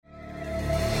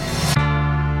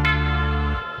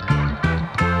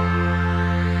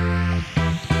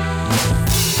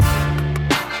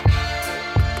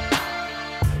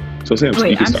So Sam,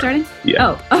 Wait, you can I'm start. starting?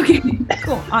 Yeah. Oh, okay.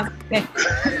 Cool. Awesome. Thanks.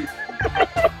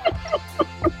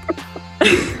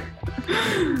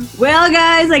 Well,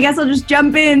 guys, I guess I'll just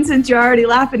jump in since you're already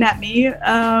laughing at me.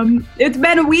 It's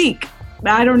been a week.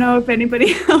 I don't know if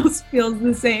anybody else feels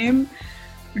the same,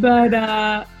 but,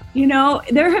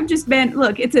 there have just been,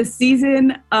 look, it's a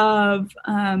season of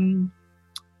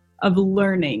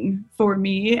learning for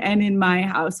me and in my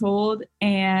household.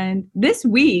 And this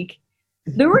week,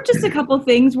 there were just a couple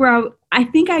things where I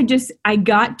think I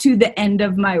got to the end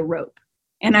of my rope.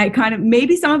 And I kind of,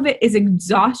 maybe some of it is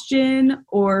exhaustion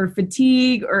or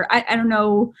fatigue, or I don't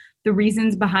know the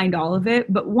reasons behind all of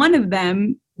it. But one of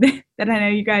them that I know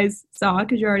you guys saw,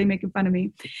 because you're already making fun of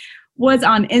me, was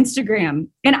on Instagram.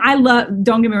 And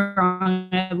don't get me wrong,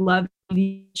 I love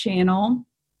the channel.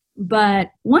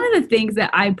 But one of the things that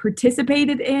I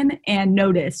participated in and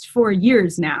noticed for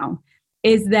years now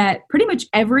is that pretty much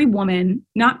every woman,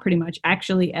 not pretty much,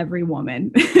 actually every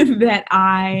woman that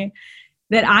I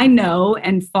know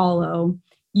and follow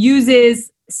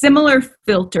uses similar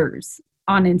filters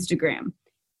on Instagram.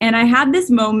 And I had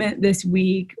this moment this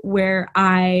week where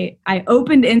I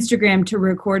opened Instagram to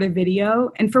record a video.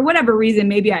 And for whatever reason,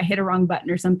 maybe I hit a wrong button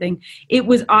or something. It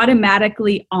was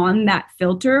automatically on that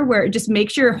filter where it just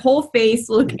makes your whole face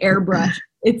look airbrushed.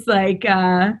 It's like,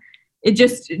 it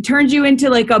just turns you into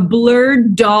like a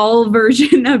blurred doll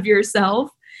version of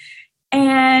yourself.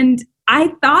 And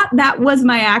I thought that was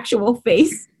my actual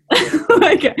face.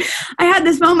 Like, I had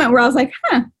this moment where I was like,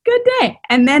 good day.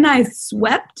 And then I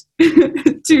swept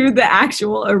to the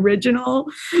actual original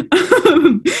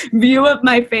view of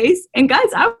my face. And guys,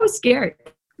 I was scared.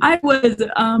 I was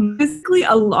physically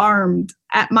alarmed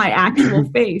at my actual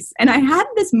face. And I had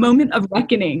this moment of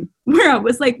reckoning where I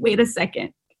was like, wait a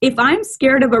second. If I'm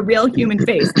scared of a real human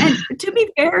face, and to be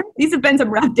fair, these have been some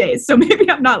rough days, so maybe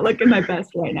I'm not looking my best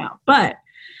right now, but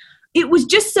it was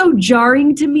just so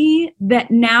jarring to me that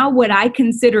now what I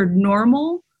considered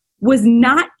normal was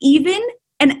not even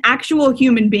an actual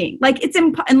human being. Like, it's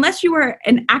unless you are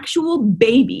an actual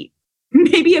baby,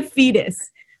 maybe a fetus,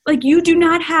 like, you do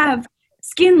not have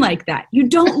skin like that. You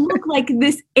don't look like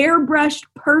this airbrushed,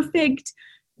 perfect,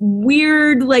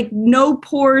 weird, like no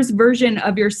pores version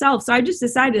of yourself. So I just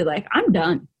decided, like, I'm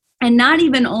done. And not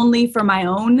even only for my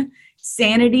own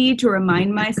sanity to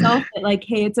remind myself that, like,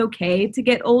 hey, it's okay to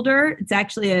get older. It's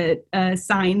actually a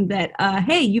sign that,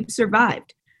 hey, you've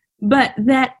survived. But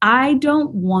that I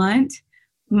don't want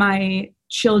my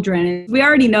children, we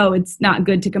already know it's not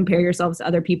good to compare yourselves to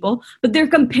other people, but they're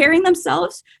comparing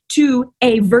themselves to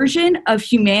a version of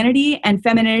humanity and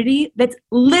femininity that's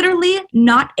literally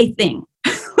not a thing.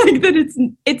 Like,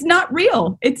 that it's not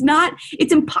real. It's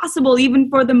impossible even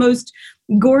for the most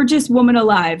gorgeous woman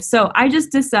alive. So I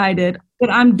just decided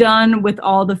that I'm done with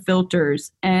all the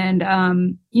filters. And,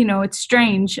 it's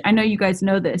strange. I know you guys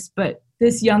know this, but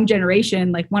this young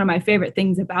generation, like, one of my favorite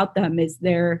things about them is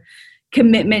their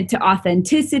commitment to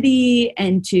authenticity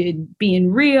and to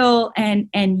being real. And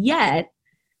yet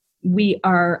we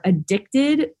are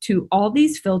addicted to all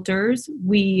these filters.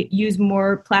 We use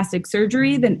more plastic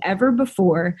surgery than ever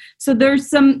before. So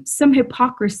there's some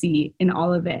hypocrisy in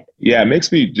all of it. Yeah, it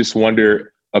makes me just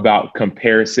wonder about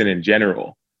comparison in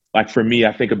general. Like, for me,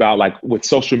 I think about, like, with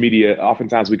social media,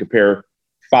 oftentimes we compare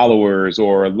followers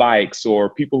or likes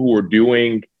or people who are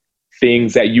doing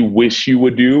things that you wish you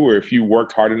would do, or if you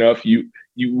worked hard enough, you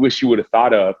wish you would have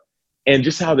thought of, and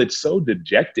just how that's so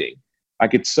dejecting.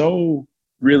 Like, it's so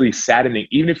really saddening.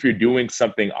 Even if you're doing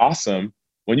something awesome,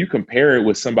 when you compare it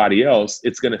with somebody else,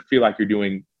 it's going to feel like you're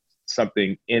doing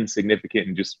something insignificant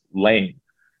and just lame.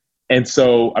 And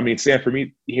so, I mean, Sam, for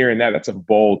me, hearing that's a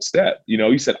bold step.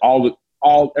 You said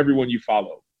everyone you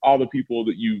follow, all the people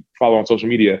that you follow on social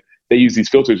media, they use these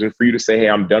filters. And for you to say, hey,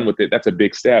 I'm done with it, that's a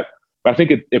big step. But I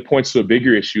think it points to a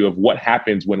bigger issue of what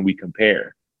happens when we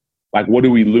compare. Like, what do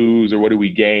we lose or what do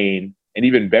we gain? And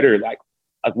even better, like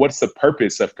what's the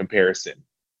purpose of comparison?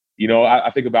 I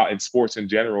think about in sports in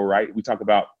general, right? We talk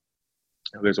about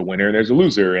there's a winner and there's a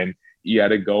loser, and you got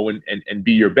to go and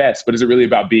be your best. But is it really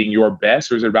about being your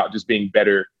best, or is it about just being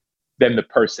better than the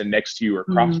person next to you or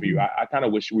across from you? I kind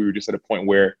of wish we were just at a point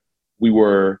where we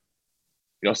were,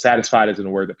 satisfied isn't a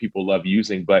word that people love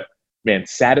using, but man,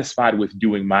 satisfied with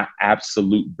doing my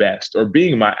absolute best or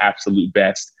being my absolute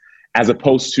best, as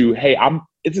opposed to, hey,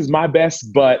 this is my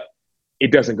best, but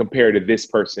it doesn't compare to this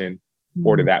person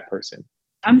or to that person.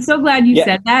 I'm so glad you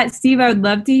said that. Steve, I would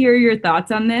love to hear your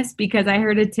thoughts on this, because I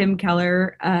heard a Tim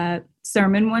Keller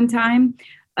sermon one time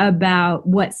about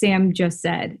what Sam just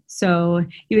said. So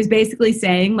he was basically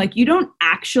saying, like, you don't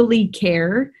actually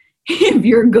care if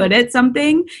you're good at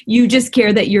something. You just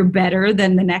care that you're better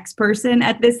than the next person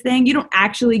at this thing. You don't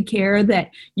actually care that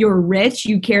you're rich.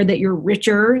 You care that you're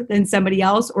richer than somebody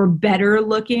else or better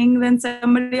looking than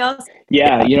somebody else.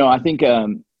 Yeah, I think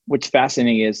what's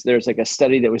fascinating is there's like a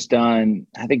study that was done.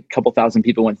 I think a couple thousand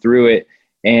people went through it,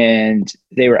 and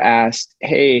they were asked,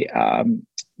 "Hey,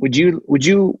 would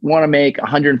you want to make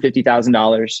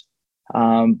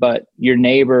 $150,000, but your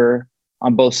neighbor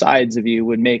on both sides of you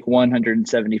would make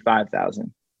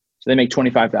 175,000. So they make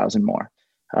 25,000 more.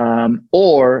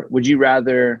 Or would you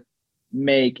rather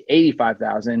make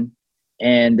 85,000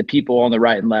 and the people on the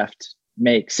right and left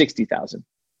make 60,000?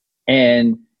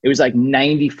 And it was like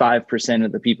 95%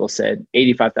 of the people said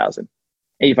 85,000.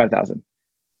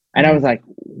 And I was like,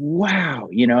 wow,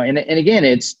 and again,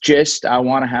 it's just, I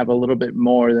want to have a little bit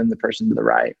more than the person to the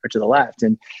right or to the left.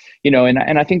 And,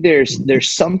 and I think there's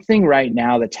something right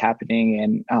now that's happening,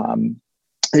 and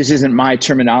this isn't my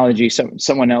terminology.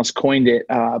 Someone else coined it,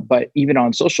 but even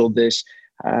on social, this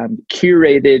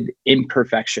curated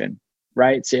imperfection,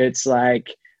 right? So it's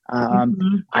like,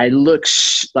 I look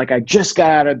like I just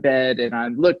got out of bed and I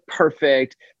look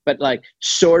perfect, but like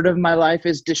sort of my life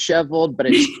is disheveled, but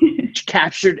it's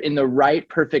captured in the right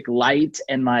perfect light.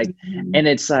 And like, and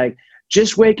it's like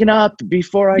just waking up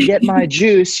before I get my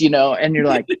juice, and you're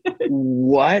like,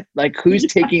 what? Like, who's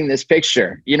taking this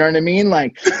picture? You know what I mean?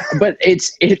 Like, but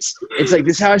it's like,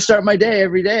 this is how I start my day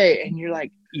every day. And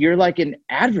you're like an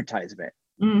advertisement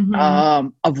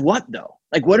of what though?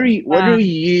 Like, what are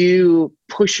you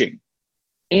pushing?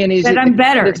 And is that I'm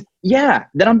better? Yeah,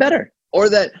 that I'm better, or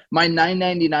that my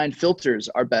 $9.99 filters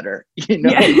are better.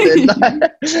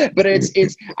 But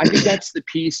it's. I think that's the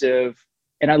piece of,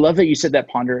 and I love that you said that,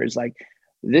 Ponder, is like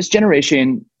this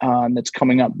generation that's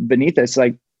coming up beneath us,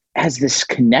 like has this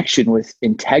connection with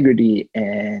integrity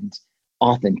and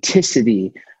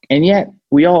authenticity, and yet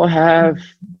we all have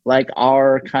like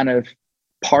our kind of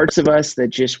parts of us that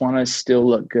just want to still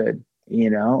look good.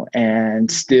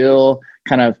 And still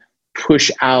kind of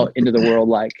push out into the world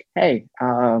like, hey,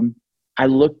 I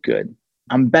look good.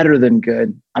 I'm better than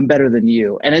good. I'm better than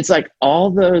you. And it's like all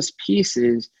those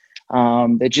pieces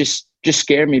that just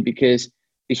scare me, because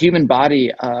the human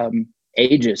body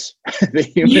ages. The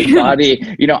human body,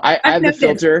 I have the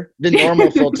filter, the normal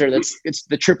filter. It's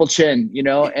the triple chin,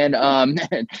 and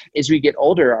as we get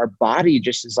older, our body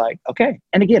just is like, okay.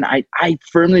 And again, I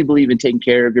firmly believe in taking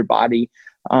care of your body.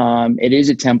 It is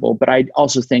a temple, but I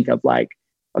also think of like,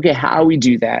 okay, how we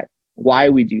do that, why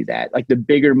we do that, like the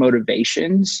bigger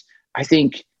motivations, I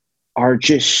think are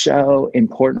just so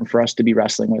important for us to be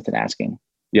wrestling with and asking.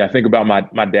 Yeah. I think about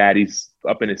my dad. He's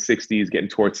up in his 60s, getting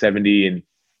towards 70, and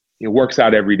he works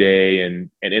out every day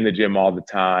and in the gym all the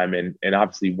time, and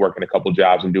obviously working a couple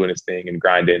jobs and doing his thing and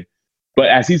grinding. But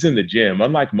as he's in the gym,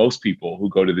 unlike most people who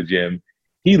go to the gym,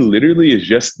 he literally is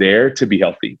just there to be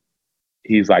healthy.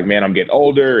 He's like, man, I'm getting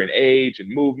older and age and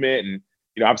movement, and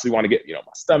obviously want to get my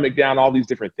stomach down, all these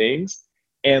different things,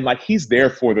 and like he's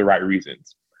there for the right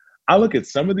reasons. I look at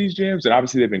some of these gyms, and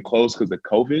obviously they've been closed because of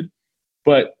COVID,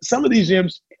 but some of these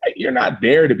gyms, you're not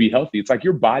there to be healthy. It's like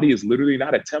your body is literally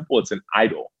not a temple; it's an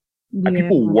idol. Like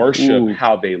people worship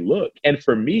how they look, and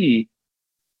for me,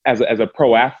 as a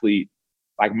pro athlete,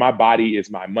 like my body is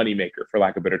my moneymaker, for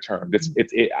lack of a better term.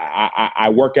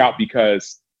 I work out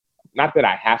because, not that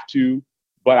I have to,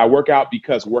 but I work out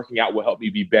because working out will help me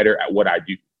be better at what I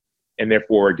do, and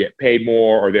therefore get paid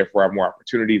more, or therefore have more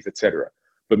opportunities, et cetera.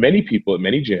 But many people at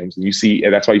many gyms,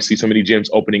 and that's why you see so many gyms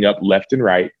opening up left and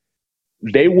right,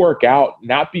 they work out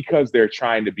not because they're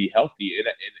trying to be healthy. And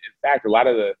in fact, a lot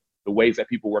of the ways that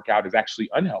people work out is actually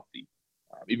unhealthy.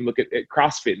 Even look at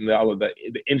CrossFit and all of the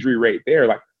injury rate there.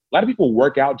 Like a lot of people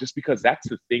work out just because that's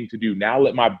the thing to do. Now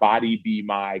let my body be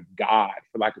my God,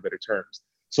 for lack of better terms,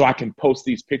 so I can post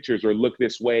these pictures or look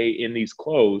this way in these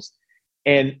clothes.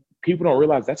 And people don't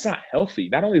realize that's not healthy.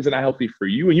 Not only is it not healthy for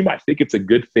you, and you might think it's a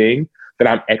good thing that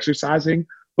I'm exercising,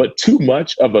 but too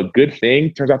much of a good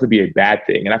thing turns out to be a bad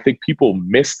thing. And I think people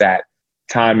miss that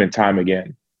time and time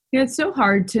again. Yeah, it's so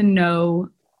hard to know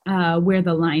where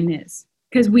the line is,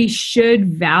 because we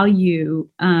should value,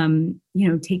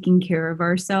 taking care of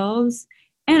ourselves.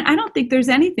 And I don't think there's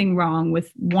anything wrong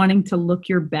with wanting to look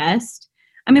your best.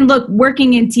 I mean, look,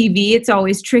 working in TV, it's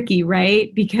always tricky,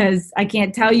 right? Because I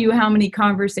can't tell you how many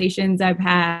conversations I've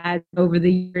had over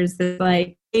the years that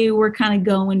like, hey, we're kind of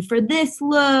going for this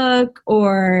look,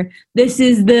 or this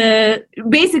is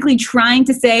basically trying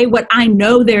to say what I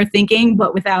know they're thinking,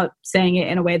 but without saying it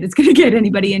in a way that's going to get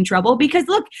anybody in trouble. Because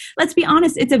look, let's be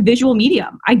honest, it's a visual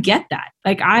medium. I get that.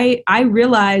 Like I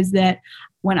realized that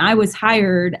when I was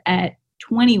hired at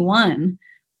 21,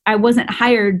 I wasn't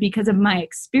hired because of my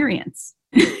experience.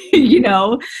 You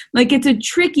know, like it's a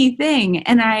tricky thing.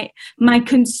 And my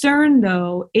concern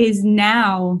though is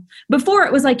now, before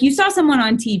it was like you saw someone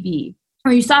on TV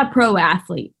or you saw a pro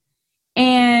athlete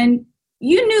and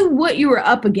you knew what you were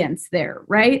up against there,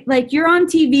 right? Like you're on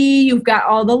TV, you've got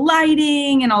all the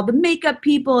lighting and all the makeup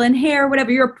people and hair,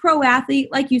 whatever. You're a pro athlete.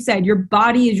 Like you said, your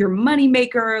body is your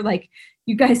moneymaker. Like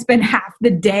you guys spend half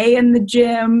the day in the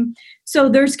gym. So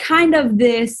there's kind of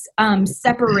this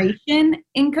separation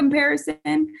in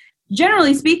comparison.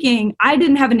 Generally speaking, I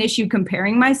didn't have an issue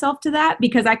comparing myself to that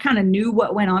because I kind of knew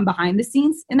what went on behind the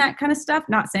scenes in that kind of stuff.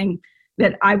 Not saying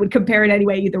that I would compare it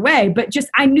anyway either way, but just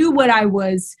I knew what I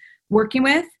was working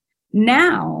with.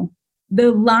 Now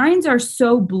the lines are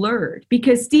so blurred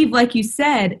because Steve, like you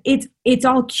said, it's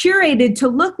all curated to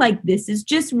look like this is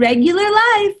just regular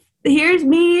life. Here's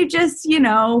me just, you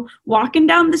know, walking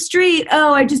down the street.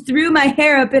 Oh, I just threw my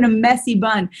hair up in a messy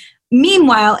bun.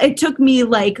 Meanwhile, it took me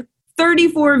like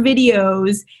 34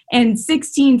 videos and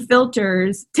 16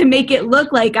 filters to make it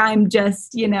look like I'm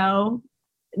just, you know,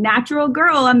 natural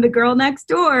girl. I'm the girl next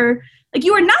door. Like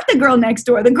you are not the girl next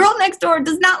door. The girl next door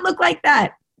does not look like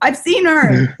that. I've seen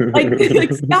her. Like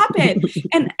stop it.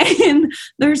 And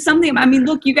there's something, I mean,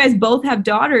 look, you guys both have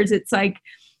daughters. It's like,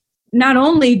 not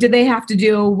only do they have to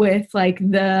deal with like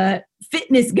the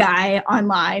fitness guy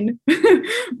online,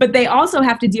 but they also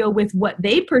have to deal with what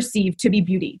they perceive to be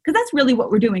beauty. Because that's really what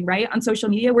we're doing, right? On social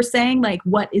media, we're saying like,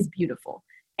 what is beautiful?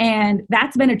 And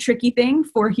that's been a tricky thing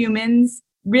for humans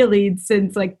really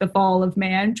since like the fall of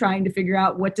man, trying to figure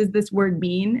out what does this word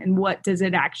mean and what does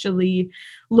it actually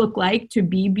look like to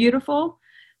be beautiful.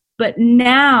 But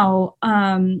now,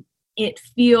 it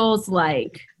feels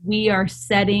like we are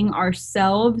setting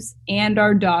ourselves and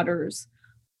our daughters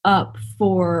up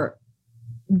for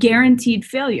guaranteed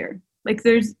failure. Like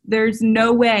there's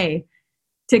no way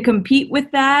to compete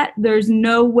with that. There's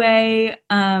no way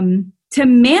to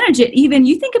manage it. Even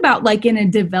you think about like in a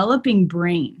developing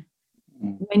brain,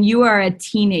 when you are a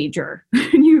teenager,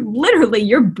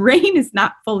 your brain is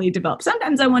not fully developed.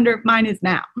 Sometimes I wonder if mine is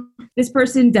now. This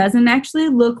person doesn't actually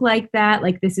look like that.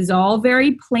 Like this is all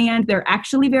very planned. They're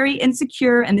actually very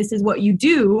insecure. And this is what you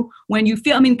do when you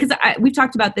feel, I mean, because we've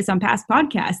talked about this on past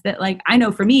podcasts that like, I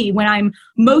know for me, when I'm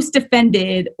most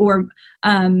offended or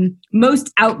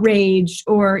most outraged,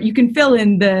 or you can fill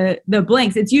in the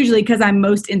blanks, it's usually because I'm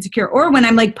most insecure, or when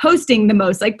I'm like posting the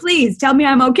most, like, please tell me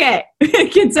I'm okay.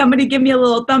 Can somebody give me a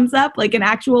little thumbs up, like an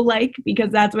actual like,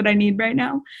 because that's what I need right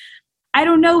now. I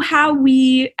don't know how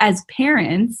we as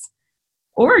parents,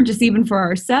 or just even for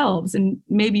ourselves, and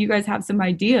maybe you guys have some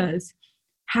ideas,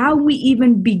 how we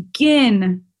even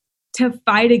begin to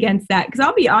fight against that. Because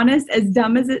I'll be honest, as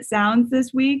dumb as it sounds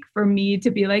this week, for me to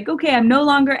be like, okay, I'm no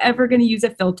longer ever going to use a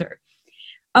filter.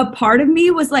 A part of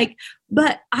me was like,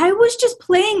 but I was just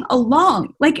playing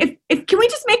along. Like, if can we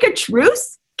just make a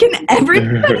truce? Can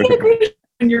everybody agree?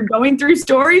 When you're going through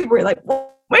stories where you're like,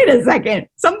 well, wait a second,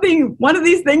 one of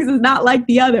these things is not like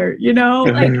the other, you know?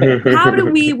 Like, what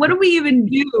do we even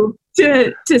do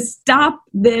to stop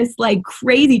this like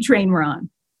crazy train we're on?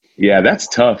 Yeah, that's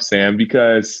tough, Sam,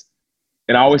 because,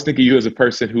 and I always think of you as a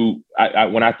person who,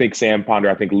 when I think Sam Ponder,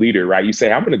 I think leader, right? You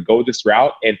say, I'm going to go this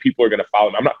route and people are going to follow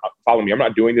me. I'm not following me. I'm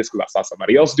not doing this because I saw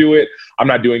somebody else do it. I'm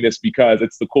not doing this because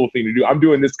it's the cool thing to do. I'm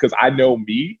doing this because I know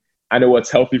me. I know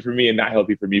what's healthy for me and not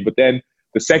healthy for me. But then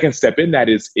the second step in that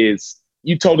is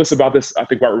you told us about this, I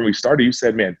think, right when we started. You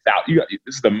said, man,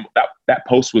 that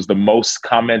post was the most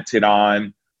commented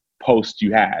on post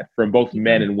you had from both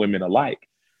men and women alike.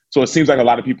 So it seems like a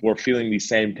lot of people are feeling these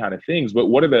same kind of things. But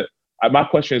my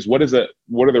question is, what are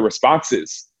the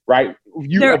responses, right?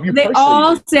 They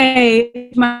all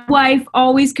say, my wife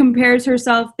always compares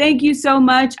herself. Thank you so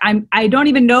much. I don't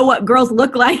even know what girls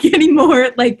look like anymore.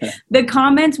 Like the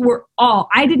comments were all,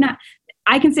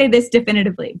 I can say this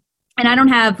definitively. And I don't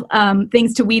have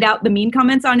things to weed out the mean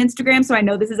comments on Instagram, so I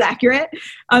know this is accurate,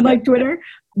 unlike Twitter.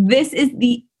 This is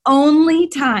the only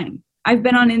time I've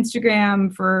been on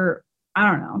Instagram for,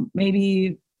 I don't know,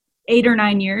 maybe 8 or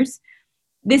 9 years.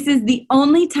 This is the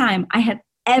only time I have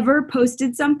ever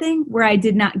posted something where I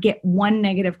did not get one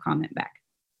negative comment back.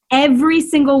 Every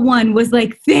single one was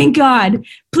like, thank God,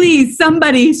 please,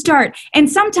 somebody start. And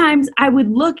sometimes I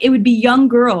would look, it would be young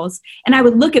girls, and I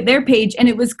would look at their page and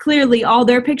it was clearly all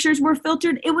their pictures were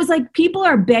filtered. It was like people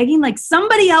are begging, like,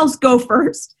 somebody else go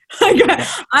first. Like,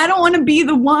 I don't want to be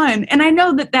the one. And I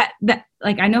know that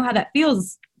like, I know how that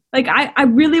feels. Like, I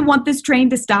really want this train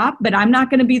to stop, but I'm not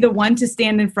going to be the one to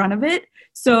stand in front of it.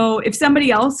 So if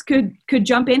somebody else could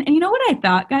jump in, and you know what I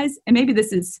thought, guys, and maybe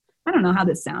this is, I don't know how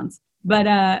this sounds, but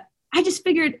I just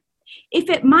figured if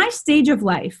at my stage of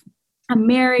life, I'm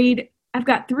married, I've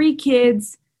got 3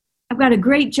 kids, I've got a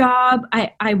great job,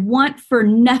 I want for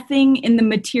nothing in the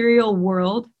material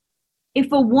world.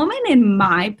 If a woman in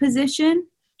my position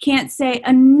can't say,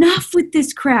 enough with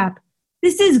this crap,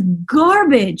 this is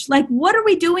garbage, like what are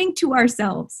we doing to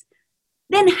ourselves?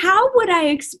 Then how would I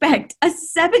expect a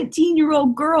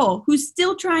 17-year-old girl who's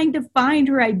still trying to find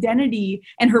her identity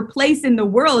and her place in the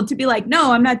world to be like,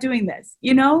 no, I'm not doing this?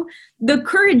 You know, the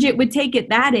courage it would take at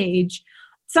that age.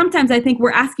 Sometimes I think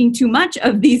we're asking too much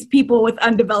of these people with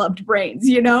undeveloped brains,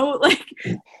 you know, like.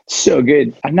 So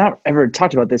good. I've not ever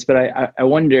talked about this, but I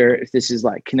wonder if this is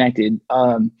like connected.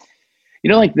 You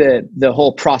know, like the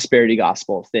whole prosperity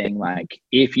gospel thing, like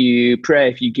if you pray,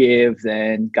 if you give,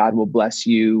 then God will bless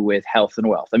you with health and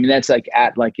wealth. I mean, that's like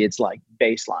it's like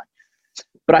baseline.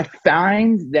 But I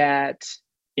find that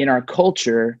in our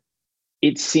culture,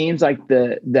 it seems like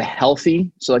the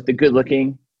healthy, so like the good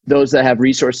looking, those that have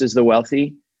resources, the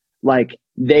wealthy, like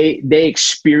they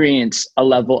experience a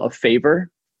level of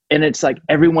favor. And it's like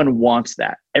everyone wants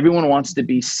that. Everyone wants to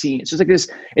be seen. So it's like this,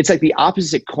 it's like the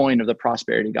opposite coin of the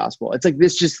prosperity gospel. It's like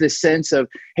this sense of,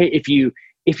 hey, if you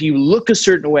look a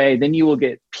certain way, then you will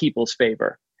get people's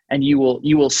favor, and you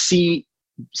will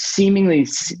seemingly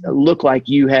look like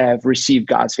you have received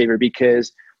God's favor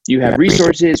because you have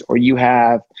resources, or you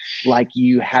have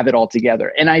it all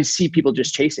together. And I see people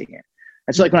just chasing it.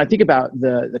 And so like when I think about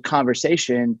the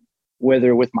conversation,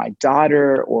 whether with my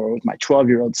daughter or with my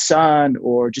 12-year-old son,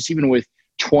 or just even with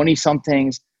 20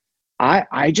 somethings,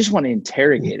 I just want to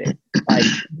interrogate it. Like,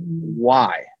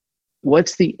 why?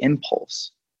 What's the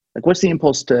impulse? Like, what's the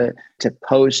impulse to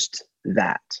post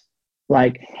that?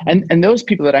 Like, and those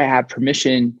people that I have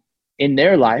permission in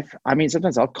their life, I mean,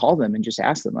 sometimes I'll call them and just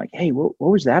ask them like, hey, what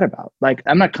was that about? Like,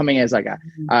 I'm not coming as like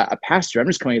a pastor. I'm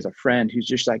just coming as a friend who's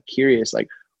just like curious, like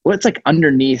what's like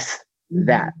underneath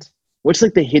that? What's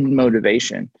like the hidden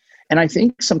motivation? And I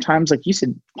think sometimes, like you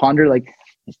said, ponder, like,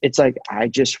 it's like, I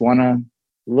just want to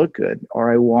look good,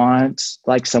 or I want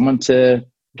like someone to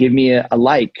give me a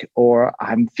like, or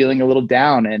I'm feeling a little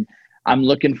down and I'm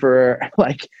looking for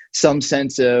like some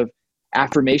sense of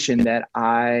affirmation that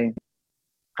I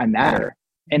matter.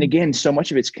 And again, so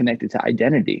much of it's connected to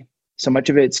identity. So much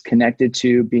of it's connected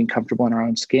to being comfortable in our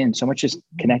own skin. So much is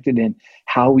connected in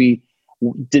how we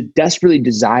desperately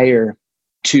desire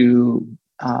to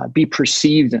be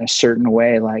perceived in a certain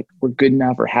way, like we're good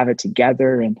enough or have it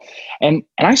together. And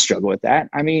I struggle with that.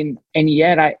 I mean, and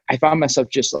yet I found myself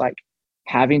just like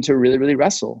having to really, really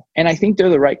wrestle. And I think they're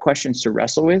the right questions to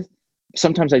wrestle with.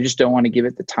 Sometimes I just don't want to give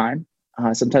it the time.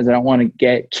 Sometimes I don't want to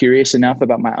get curious enough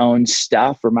about my own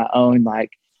stuff, or my own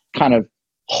like kind of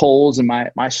holes in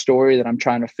my story that I'm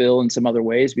trying to fill in some other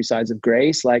ways besides of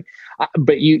grace. Like,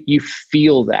 but you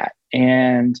feel that.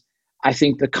 And I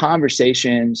think the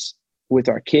conversations with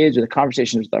our kids, or the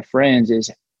conversations with our friends,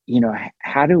 is, you know,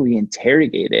 how do we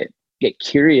interrogate it, get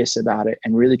curious about it,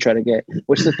 and really try to get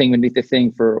what's the thing beneath the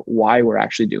thing for why we're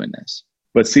actually doing this.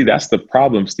 But see, that's the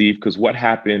problem, Steve, because what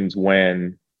happens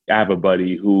when I have a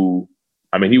buddy who,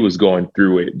 I mean, he was going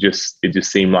through it. It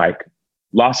just seemed like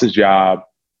lost his job,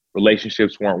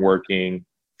 relationships weren't working,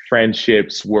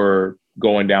 friendships were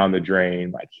going down the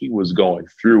drain. Like, he was going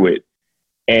through it.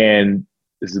 And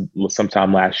this is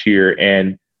sometime last year.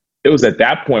 And it was at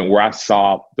that point where I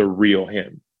saw the real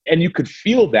him. And you could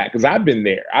feel that, because I've been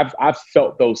there. I've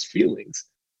felt those feelings,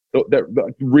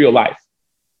 the real life.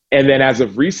 And then as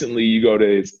of recently, you go to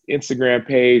his Instagram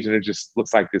page and it just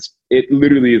looks like this. It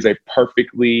literally is a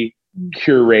perfectly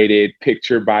curated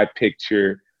picture by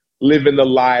picture, living the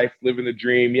life, living the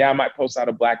dream. Yeah, I might post out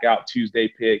a Blackout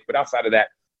Tuesday pic, but outside of that,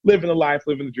 living the life,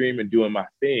 living the dream, and doing my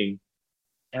thing.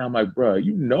 And I'm like, bro,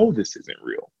 you know this isn't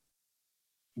real.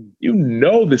 You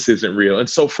know this isn't real. And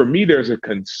so for me, there's a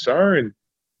concern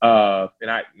now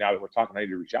that we're talking, I need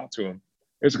to reach out to him.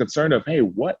 There's a concern of, hey,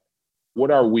 what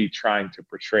are we trying to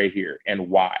portray here, and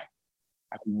why?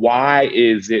 Like, why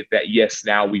is it that, yes,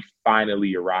 now we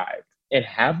finally arrived? And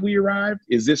have we arrived?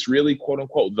 Is this really, quote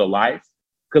unquote, the life?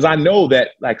 Because I know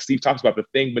that, like Steve talks about, the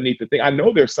thing beneath the thing, I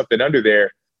know there's something under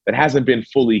there that hasn't been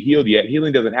fully healed yet.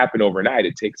 Healing doesn't happen overnight.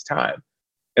 It takes time.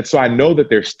 And so I know that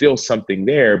there's still something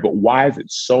there, but why is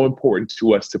it so important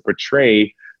to us to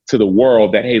portray to the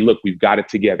world that, hey, look, we've got it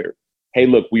together. Hey,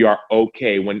 look, we are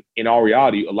okay. When in all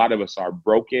reality, a lot of us are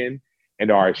broken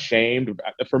and are ashamed.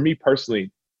 For me personally,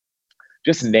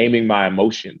 just naming my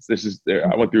emotions.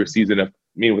 I went through a season of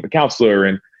meeting with a counselor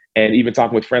and even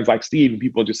talking with friends like Steve, and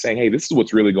people just saying, hey, this is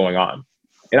what's really going on.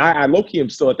 And I low-key am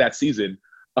still at that season.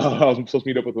 I was supposed to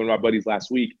meet up with one of my buddies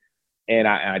last week, and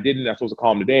I didn't. I was supposed to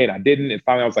call him today, and I didn't. And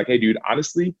finally, I was like, hey, dude,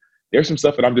 honestly, there's some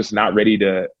stuff that I'm not ready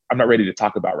to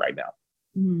talk about right now.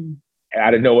 Mm. And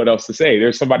I didn't know what else to say.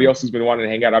 There's somebody else who's been wanting to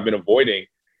hang out. I've been avoiding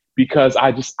because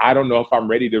I don't know if I'm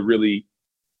ready to really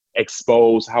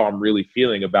expose how I'm really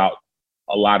feeling about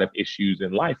a lot of issues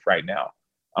in life right now.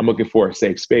 I'm looking for a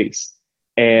safe space.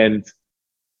 And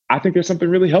I think there's something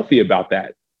really healthy about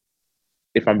that.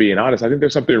 If I'm being honest, I think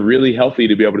there's something really healthy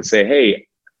to be able to say, hey,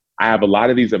 I have a lot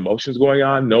of these emotions going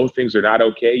on. No, things are not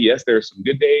okay. Yes, there are some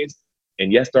good days.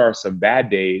 And yes, there are some bad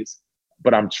days,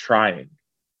 but I'm trying.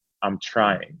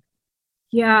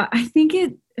 Yeah, I think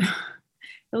at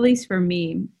least for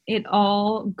me, it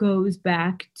all goes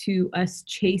back to us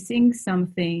chasing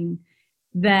something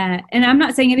that, and I'm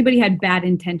not saying anybody had bad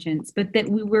intentions, but that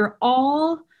we were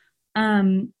all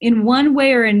in one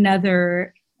way or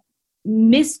another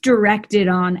misdirected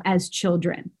on as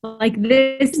children. Like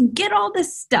this, get all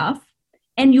this stuff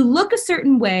and you look a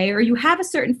certain way, or you have a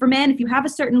certain, for men, if you have a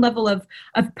certain level of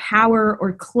power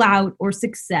or clout or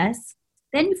success,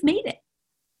 then you've made it,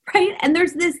 right? And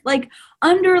there's this like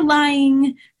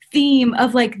underlying theme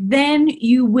of like, then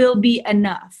you will be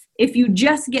enough if you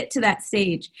just get to that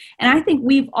stage. And I think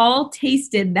we've all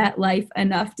tasted that life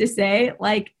enough to say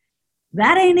like,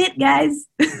 that ain't it, guys.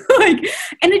 Like,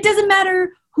 and it doesn't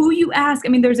matter who you ask. I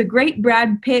mean, there's a great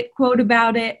Brad Pitt quote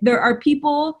about it. There are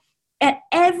people at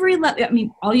every level. I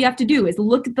mean, all you have to do is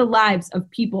look at the lives of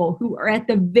people who are at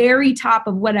the very top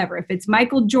of whatever. If it's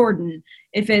Michael Jordan,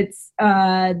 if it's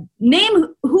name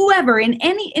whoever in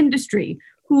any industry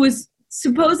who is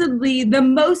supposedly the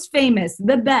most famous,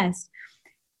 the best,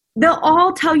 they'll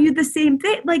all tell you the same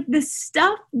thing. Like the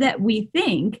stuff that we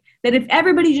think that if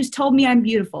everybody just told me I'm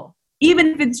beautiful, even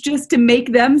if it's just to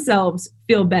make themselves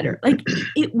feel better, like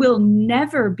it will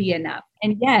never be enough.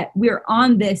 And yet we're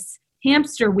on this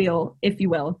hamster wheel, if you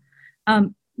will,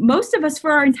 most of us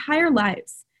for our entire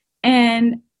lives.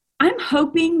 And I'm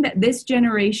hoping that this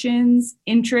generation's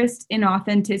interest in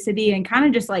authenticity and kind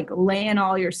of just like laying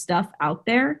all your stuff out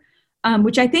there,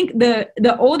 which I think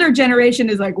the older generation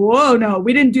is like, whoa, no,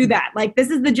 we didn't do that. Like,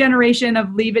 this is the generation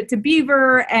of Leave It to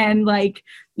Beaver and like,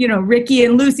 you know, Ricky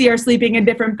and Lucy are sleeping in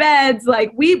different beds.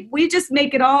 Like we just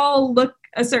make it all look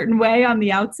a certain way on the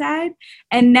outside.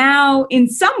 And now in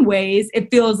some ways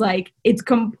it feels like it's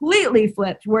completely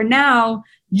flipped, where now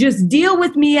just deal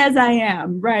with me as I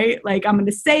am, right? Like I'm going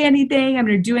to say anything, I'm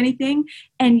going to do anything.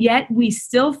 And yet we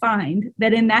still find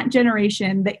that in that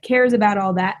generation that cares about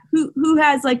all that, who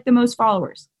has like the most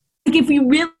followers? Like if you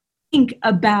really think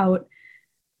about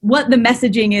what the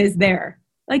messaging is there,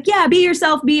 like, yeah, be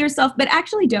yourself, but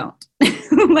actually don't.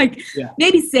 Like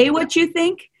maybe say what you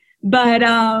think, but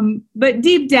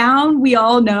deep down we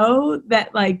all know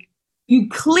that like you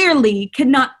clearly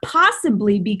cannot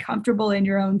possibly be comfortable in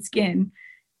your own skin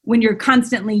when you're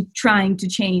constantly trying to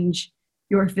change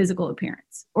your physical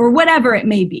appearance or whatever it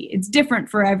may be. It's different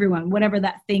for everyone, whatever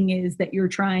that thing is that you're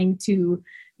trying to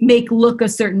make look a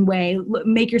certain way,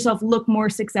 make yourself look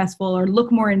more successful or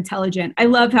look more intelligent. I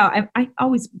love how I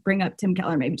always bring up Tim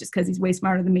Keller, maybe just because he's way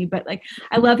smarter than me, but like,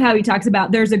 I love how he talks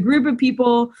about there's a group of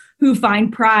people who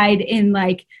find pride in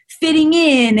like fitting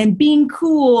in and being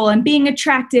cool and being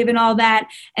attractive and all that.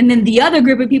 And then the other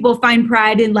group of people find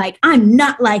pride in like, I'm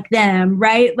not like them,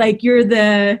 right? Like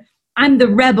I'm the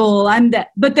rebel,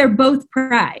 but they're both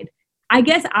pride. I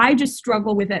guess I just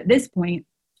struggle with at this point.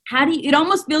 It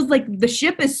almost feels like the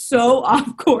ship is so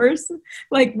off course.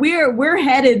 Like we're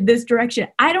headed this direction.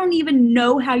 I don't even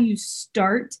know how you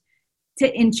start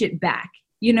to inch it back.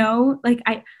 You know, like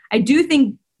I do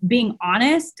think being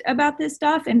honest about this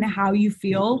stuff and how you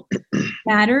feel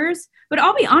matters. But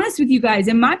I'll be honest with you guys,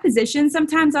 in my position,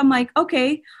 sometimes I'm like,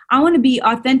 okay, I want to be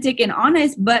authentic and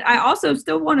honest, but I also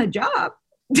still want a job.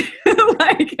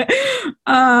 Like,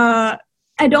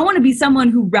 I don't want to be someone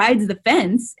who rides the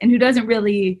fence and who doesn't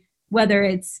really, whether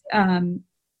it's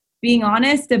being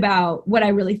honest about what I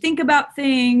really think about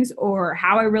things or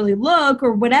how I really look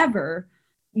or whatever.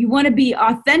 You want to be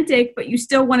authentic, but you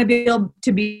still want to be able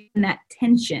to be in that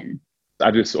tension.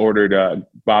 I just ordered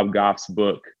Bob Goff's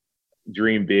book,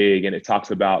 Dream Big, and it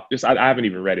talks about I haven't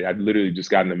even read it. I literally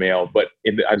just got in the mail, but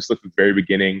I just looked at the very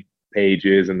beginning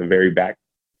pages and the very back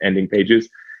ending pages.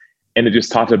 And it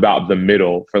just talked about the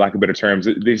middle, for lack of better terms.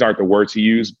 These aren't the words he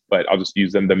used, but I'll just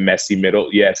use them. The messy middle.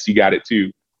 Yes, you got it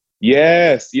too.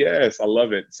 Yes. I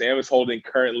love it. Sam is holding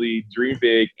currently Dream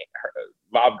Big,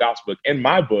 Bob Goff's book, and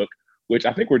my book, which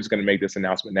I think we're just going to make this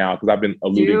announcement now because I've been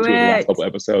alluding to it in the last couple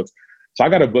episodes. So I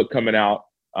got a book coming out,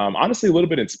 honestly, a little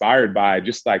bit inspired by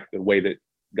just like the way that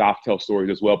Goff tells stories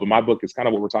as well. But my book is kind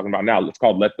of what we're talking about now. It's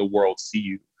called Let the World See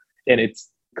You. And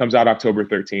it's Comes out October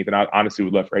 13th. And I honestly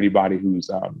would love for anybody who's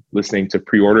listening to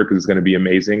pre-order, because it's going to be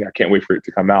amazing. I can't wait for it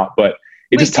to come out. But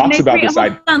it just talks about this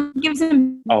idea. Give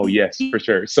some. Oh, yes, for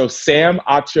sure. So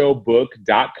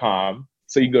samachobook.com.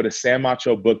 So you can go to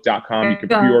samachobook.com. You can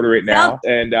pre-order it now.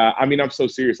 And I mean, I'm so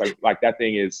serious. Like that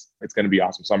thing it's going to be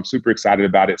awesome. So I'm super excited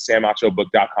about it.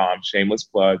 samachobook.com, shameless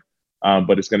plug.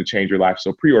 But it's going to change your life.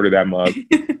 So pre-order that mug.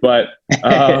 But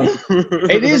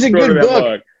it is a good book.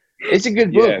 Mug. It's a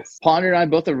good book. Yes. Ponder and I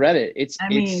both have read it. It's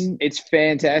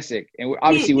fantastic. And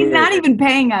we're not even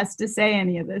paying us to say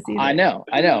any of this either. I know.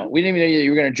 We didn't even know you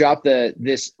were going to drop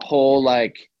this whole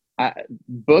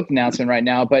book announcement right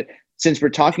now. But since we're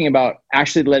talking about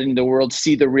actually letting the world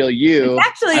see the real you,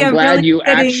 I'm glad you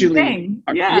actually,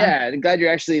 I'm glad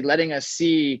you're actually letting us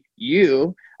see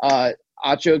you,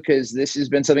 Acho, because this has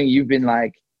been something you've been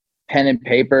like pen and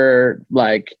paper,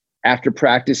 like after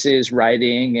practices,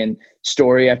 writing and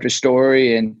story after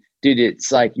story. And dude,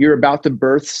 it's like you're about to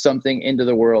birth something into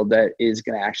the world that is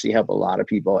going to actually help a lot of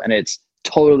people. And it's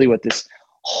totally what this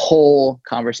whole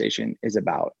conversation is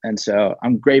about. And so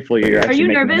I'm grateful you're actually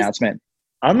making the announcement.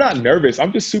 I'm not nervous.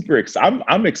 I'm just super excited.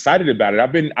 I'm excited about it.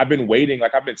 I've been waiting.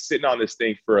 Like I've been sitting on this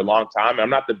thing for a long time.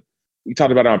 And we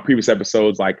talked about it on previous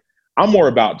episodes. Like I'm more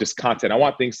about just content. I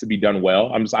want things to be done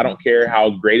well. I don't care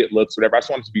how great it looks, whatever. I just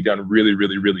want it to be done really,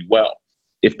 really, really well.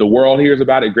 If the world hears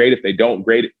about it, great. If they don't,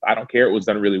 great. I don't care. It was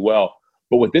done really well.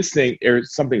 But with this thing,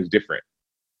 something's different.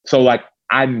 So like,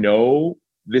 I know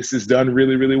this is done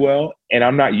really, really well. And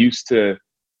I'm not used to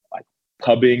like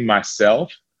pubbing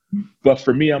myself. But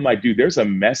for me, I'm like, dude, there's a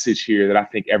message here that I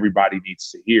think everybody needs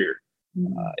to hear.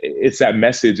 It's that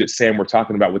message that Sam we're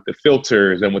talking about with the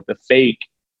filters and with the fake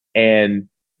and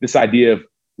this idea of,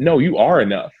 no, you are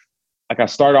enough. Like I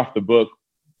start off the book,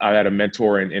 I had a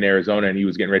mentor in Arizona, and he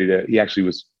was getting ready he actually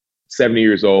was 70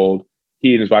 years old.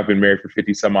 He and his wife have been married for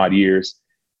 50 some odd years.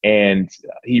 And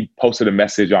he posted a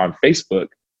message on Facebook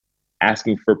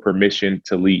asking for permission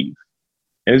to leave.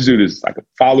 And this dude is like a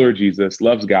follower of Jesus,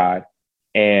 loves God.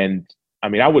 And I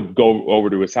mean, I would go over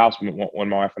to his house when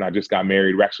my wife and I just got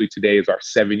married. Today is our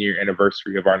 7-year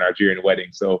anniversary of our Nigerian wedding.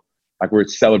 So like we're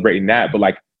celebrating that. But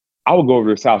like I would go over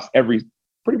to his house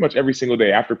pretty much every single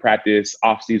day after practice,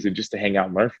 off season, just to hang out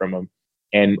and learn from him.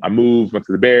 And I went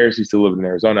to the Bears. He still lived in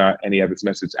Arizona, and he had this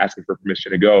message asking for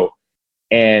permission to go.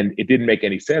 And it didn't make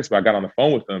any sense, but I got on the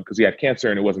phone with him because he had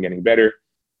cancer and it wasn't getting better.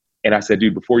 And I said,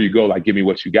 dude, before you go, like, give me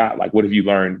what you got. Like, what have you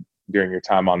learned during your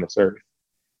time on this earth?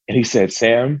 And he said,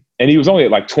 Sam, and he was only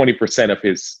at like 20% of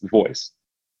his voice.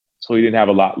 So he didn't have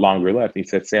a lot longer left. And he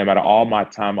said, Sam, out of all my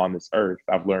time on this earth,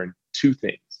 I've learned two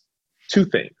things.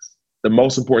 The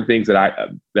most important things that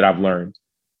I've learned.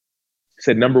 He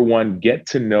said, number one, get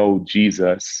to know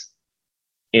Jesus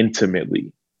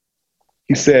intimately.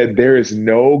 He said, there is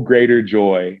no greater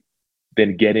joy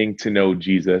than getting to know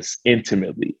Jesus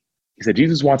intimately. He said,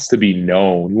 Jesus wants to be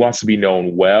known. He wants to be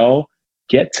known well.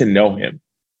 Get to know him.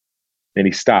 Then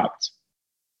he stopped.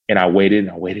 And I waited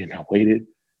and I waited and I waited,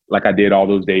 like I did all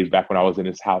those days back when I was in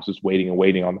his house, just waiting and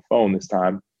waiting on the phone this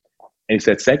time. And he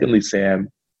said, secondly, Sam,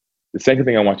 the second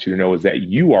thing I want you to know is that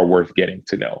you are worth getting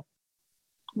to know.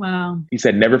 Wow. He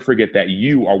said, never forget that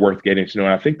you are worth getting to know.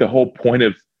 And I think the whole point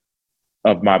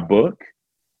of my book,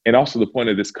 and also the point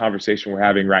of this conversation we're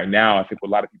having right now, I think what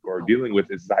a lot of people are dealing with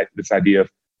is this idea of,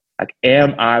 like,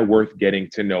 am I worth getting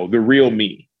to know? The real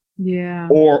me. Yeah.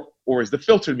 Or is the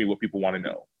filtered me what people want to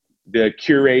know? The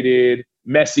curated,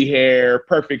 messy hair,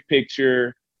 perfect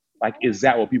picture. Like, is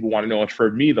that what people want to know? And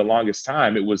for me, the longest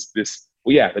time, it was this,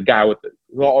 the guy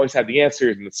who always had the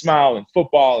answers and the smile and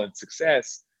football and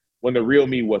success, when the real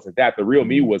me wasn't that. The real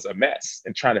me was a mess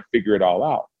and trying to figure it all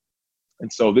out.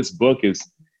 And so this book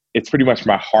it's pretty much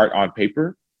my heart on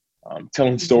paper,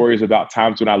 telling stories about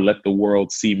times when I let the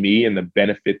world see me and the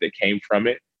benefit that came from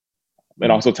it.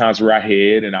 And also times where I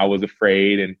hid and I was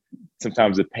afraid, and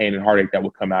sometimes the pain and heartache that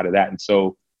would come out of that. And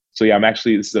so this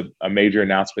is a major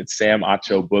announcement,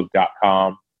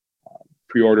 samachobook.com.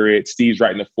 Pre-order it. Steve's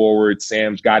writing the forward.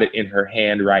 Sam's got it in her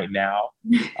hand right now.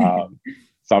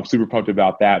 So I'm super pumped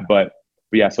about that. But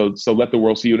yeah, so let the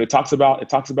world see you. And it talks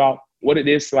about what it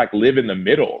is to like live in the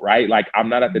middle, right? Like, I'm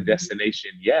not at the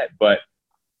destination yet, but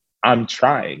I'm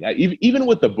trying. Even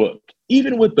with the book,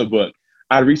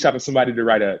 I reached out to somebody to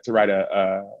write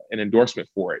an endorsement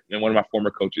for it. And one of my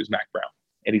former coaches, Mac Brown.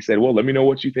 And he said, well, let me know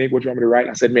what you think, what you want me to write.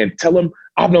 And I said, man, tell him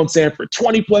I've known Sam for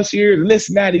 20 plus years and this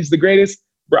and that. He's the greatest.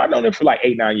 Bro, I've known him for like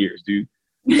 8-9 years, dude.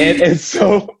 And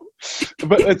so,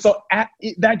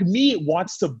 like me, it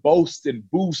wants to boast and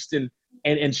boost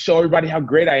and show everybody how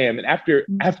great I am. And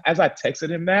as I texted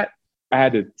him that, I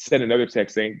had to send another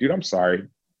text saying, dude, I'm sorry.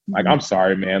 Like, I'm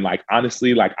sorry, man. Like,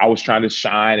 honestly, like I was trying to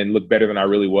shine and look better than I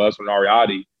really was, when in all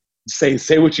reality, say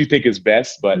what you think is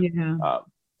best. But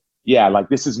yeah, like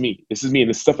this is me. This is me. And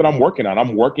the stuff that I'm working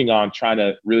on trying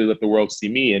to really let the world see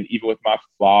me. And even with my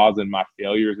flaws and my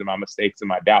failures and my mistakes and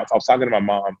my doubts, I was talking to my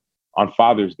mom on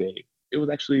Father's Day. It was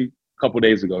actually a couple of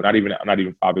days ago, not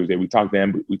even Father's Day. We talked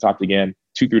then, we talked again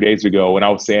 2-3 days ago. And I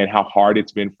was saying how hard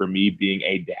it's been for me being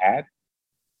a dad,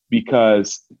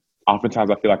 because oftentimes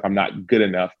I feel like I'm not good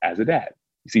enough as a dad.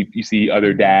 You see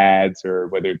other dads, or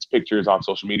whether it's pictures on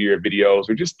social media or videos,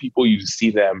 or just people, you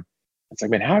see them. It's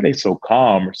like, man, how are they so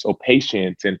calm or so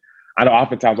patient? And I know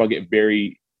oftentimes I'll get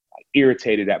very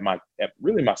irritated at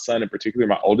really my son in particular,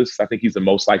 my oldest. I think he's the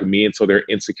most like me. And so there are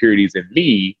insecurities in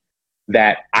me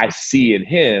that I see in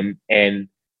him, and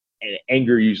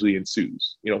anger usually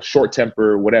ensues, short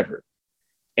temper, whatever.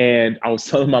 And I was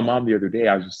telling my mom the other day,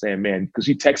 I was just saying, man, because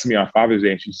she texted me on Father's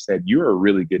Day and she said, "You're a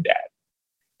really good dad."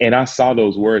 And I saw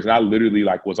those words and I literally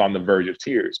was on the verge of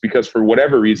tears, because for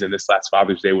whatever reason, this last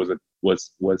Father's Day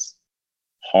was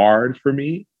hard for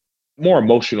me, more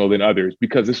emotional than others,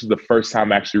 because this was the first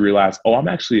time I actually realized, oh, I'm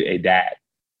actually a dad.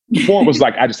 Before it was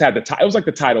like, I just had it was like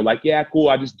the title, like, yeah, cool,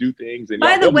 I just do things. And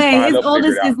by the way, his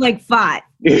oldest is like 5.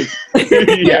 Yeah,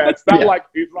 it's not like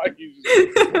he's like,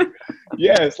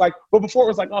 yeah, it's like, but before it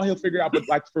was like, oh, he'll figure it out. But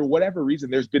like, for whatever reason,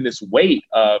 there's been this weight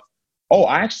of, oh,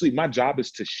 my job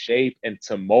is to shape and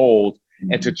to mold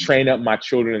and to train up my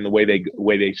children in the way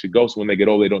they should go. So when they get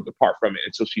old, they don't depart from it.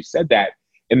 And so she said that,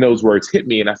 and those words hit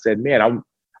me. And I said, man,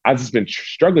 I've just been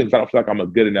struggling because I don't feel like I'm a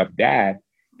good enough dad.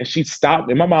 And she stopped,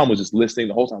 and my mom was just listening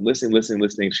the whole time,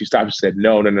 listening. She stopped and said,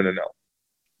 no.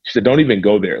 She said, don't even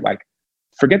go there. Like,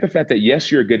 forget the fact that,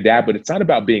 yes, you're a good dad, but it's not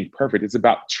about being perfect. It's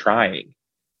about trying.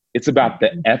 It's about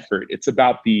the effort. It's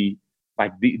about the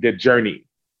journey.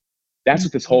 That's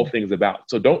what this whole thing is about.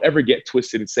 So don't ever get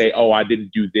twisted and say, oh, I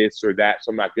didn't do this or that,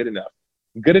 so I'm not good enough.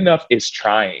 Good enough is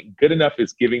trying. Good enough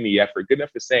is giving the effort. Good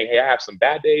enough is saying, hey, I have some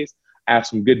bad days, I have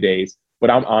some good days,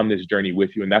 but I'm on this journey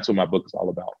with you. And that's what my book is all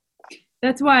about.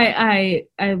 That's why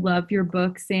I love your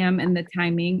book, Sam, and the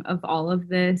timing of all of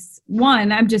this.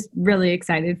 One, I'm just really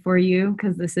excited for you,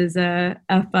 because this is a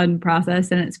fun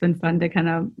process, and it's been fun to kind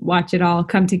of watch it all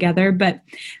come together. But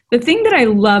the thing that I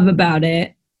love about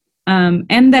it,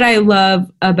 and that I love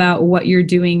about what you're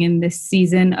doing in this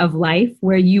season of life,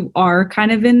 where you are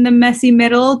kind of in the messy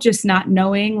middle, just not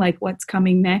knowing like what's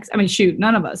coming next. I mean, shoot,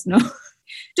 none of us know.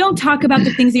 Don't talk about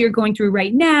the things that you're going through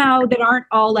right now that aren't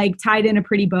all like tied in a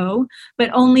pretty bow, but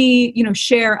only,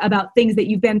 share about things that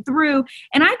you've been through.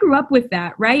 And I grew up with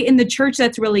that, right? In the church,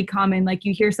 that's really common. Like,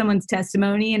 you hear someone's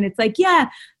testimony and it's like, yeah,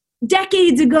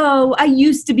 decades ago, I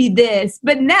used to be this,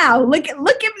 but now look at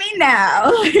me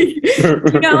now,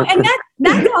 and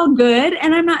that's all good.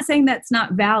 And I'm not saying that's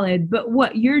not valid, but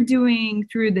what you're doing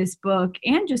through this book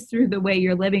and just through the way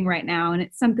you're living right now, and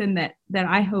it's something that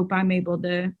I hope I'm able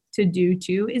to do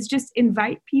too, is just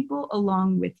invite people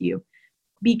along with you,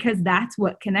 because that's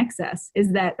what connects us,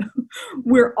 is that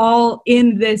we're all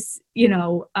in this,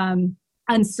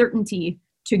 uncertainty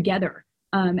together.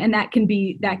 And that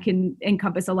can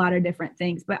encompass a lot of different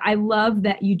things. But I love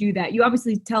that you do that. You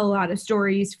obviously tell a lot of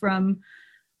stories from,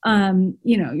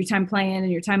 your time playing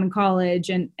and your time in college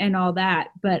and all that.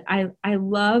 But I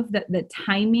love that the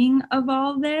timing of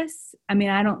all this. I mean,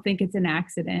 I don't think it's an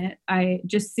accident.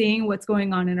 Just seeing what's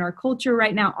going on in our culture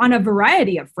right now on a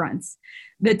variety of fronts,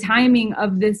 the timing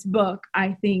of this book,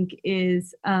 I think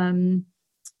is,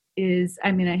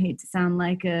 I mean, I hate to sound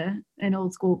like an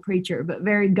old school preacher, but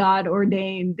very God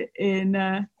ordained in,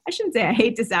 I shouldn't say I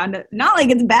hate to sound it, not like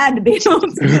it's bad to be an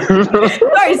old school.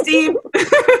 Sorry, Steve.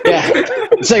 Yeah.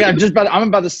 It's like I'm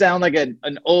about to sound like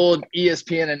an old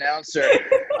ESPN announcer.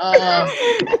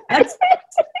 That's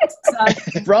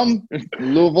from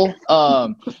Louisville.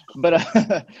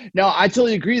 But no, I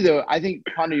totally agree though. I think,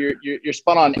 Ponder, you're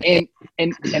spot on. And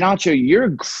Acho, you're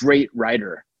a great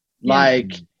writer. Yeah.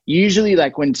 Like, usually,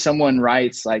 like, when someone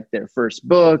writes like their first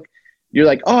book, you're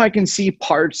like, oh, I can see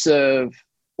parts of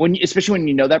especially when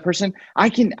you know that person, I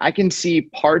can see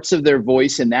parts of their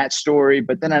voice in that story,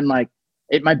 but then I'm like,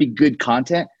 it might be good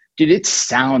content. Dude, it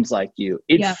sounds like you.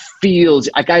 It feels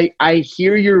like I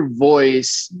hear your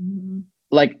voice,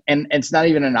 like, and it's not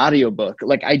even an audiobook.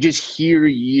 Like, I just hear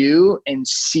you and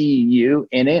see you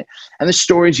in it, and the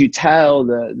stories you tell,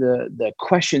 the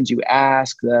questions you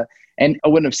ask, and I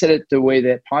wouldn't have said it the way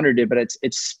that Ponder did, but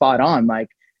it's spot on. Like,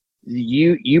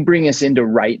 you bring us into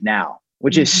right now,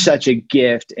 which is such a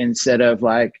gift, instead of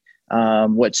like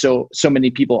what so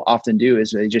many people often do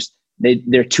is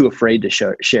they're too afraid to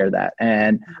share that.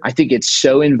 And I think it's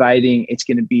so inviting. It's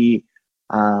going to be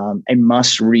a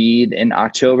must read in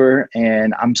October.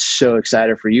 And I'm so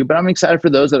excited for you, but I'm excited for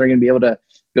those that are going to be able to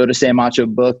go to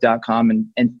samachobook.com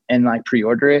and like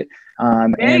pre-order it.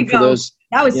 And for those,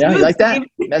 that was you like that?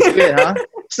 That's good, huh?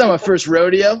 It's not my first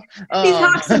rodeo. He's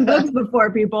talked some books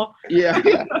before, people. Yeah.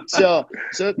 So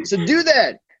do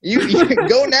that. You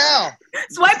go now.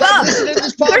 Swipe Stop up. listening to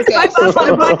this podcast. Swipe up on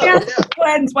the podcast. Go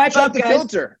ahead and swipe Shut up, the guys.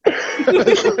 filter.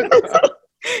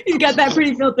 He's got that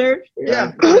pretty filter.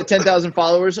 Yeah. 10,000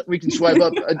 followers. We can swipe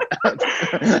up.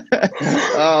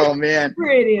 Oh man.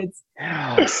 We're idiots.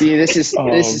 See, this is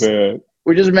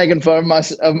we're just making fun of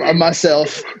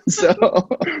myself. So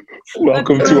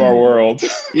welcome to our world.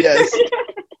 Yes.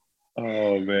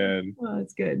 Oh man. Oh,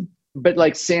 that's good. But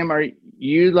like, Sam, are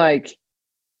you like,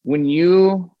 when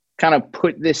you kind of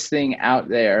put this thing out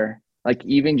there, like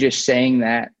even just saying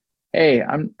that, hey,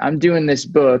 I'm doing this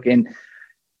book and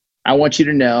I want you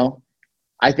to know,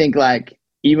 I think like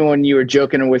even when you were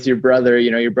joking with your brother,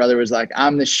 your brother was like,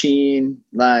 I'm the sheen,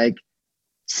 like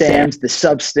Sam's the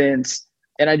substance.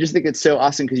 And I just think it's so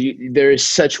awesome because there is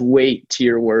such weight to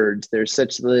your words. There's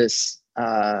such this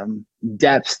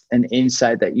depth and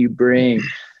insight that you bring.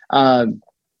 How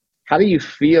do you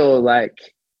feel like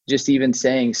just even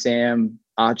saying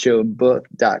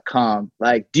samachobook.com?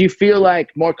 Like, do you feel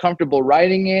like more comfortable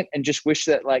writing it and just wish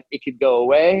that like it could go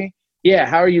away? Yeah.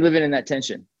 How are you living in that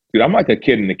tension? Dude, I'm like a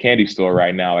kid in the candy store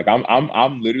right now. Like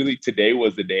I'm literally, today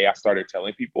was the day I started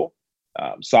telling people.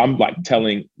 So I'm like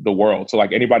telling the world. So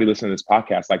like anybody listening to this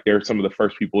podcast, like they're some of the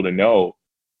first people to know.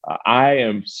 I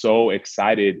am so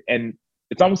excited. And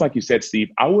it's almost like you said, Steve,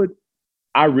 I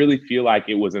really feel like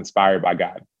it was inspired by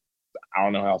God. I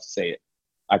don't know how else to say it.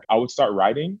 Like I would start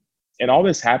writing and all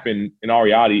this happened, in all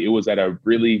reality, it was at a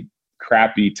really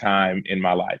crappy time in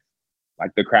my life.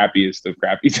 Like the crappiest of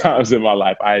crappy times in my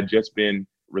life. I had just been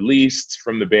released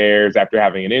from the Bears after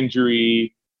having an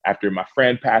injury, after my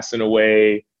friend passing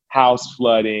away, house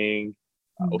flooding.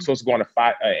 I was supposed to go on a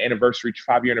 5-year anniversary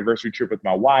trip with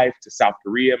my wife to South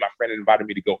Korea. My friend invited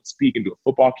me to go speak and do a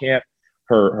football camp.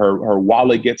 Her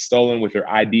wallet gets stolen with her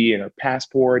ID and her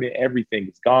passport and everything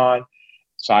is gone.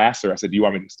 So I asked her, I said, do you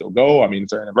want me to still go? I mean,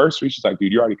 it's our anniversary. She's like,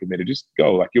 dude, you're already committed. Just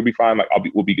go. Like, you'll be fine. Like,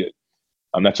 we'll be good.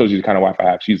 That shows you the kind of wife I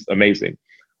have. She's amazing.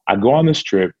 I go on this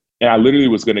trip and I literally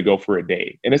was going to go for a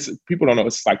day. And people don't know,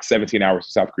 it's like 17 hours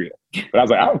to South Korea. But I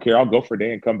was like, I don't care. I'll go for a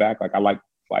day and come back. Like, I like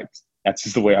flights. That's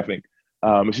just the way I think.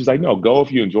 And she's like, no, go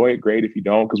if you enjoy it. Great. If you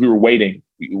don't, because we were waiting.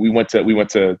 We went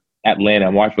to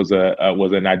Atlanta. My wife was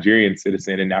a Nigerian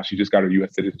citizen, and now she just got her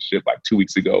U.S. citizenship like 2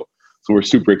 weeks ago. So we're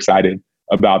super excited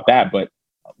about that. But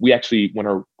we actually, when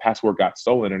her passport got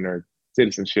stolen and her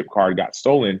citizenship card got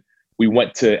stolen, we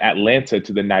went to Atlanta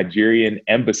to the Nigerian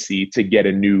embassy to get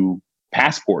a new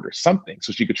passport or something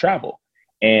so she could travel.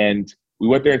 And we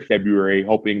went there in February,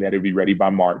 hoping that it'd be ready by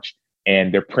March,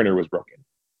 and their printer was broken.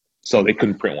 So they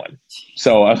couldn't print one.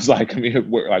 So I was like,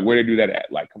 where they do that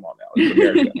at? Like, come on now, it's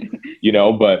America,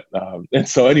 but, and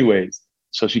so anyways,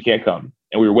 so she can't come.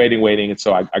 And we were waiting. And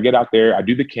so I get out there, I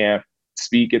do the camp,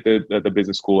 speak at the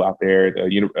business school out there,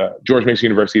 George Mason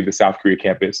University, the South Korea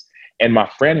campus. And my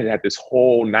friend had this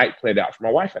whole night planned out for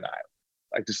my wife and I,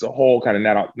 like just a whole kind of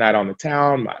night on the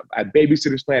town. I had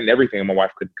babysitters planned and everything, and my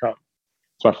wife couldn't come.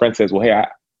 So my friend says, well, hey,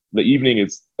 the evening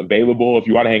is available. If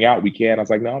you want to hang out, we can. I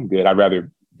was like, no, I'm good. I'd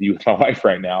rather be with my wife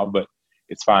right now, but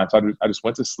it's fine. So I just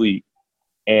went to sleep,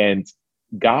 and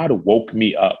God woke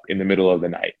me up in the middle of the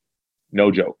night. No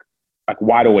joke, like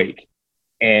wide awake.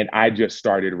 And I just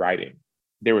started writing.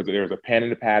 There was a pen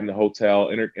and a pad in the hotel,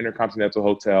 Intercontinental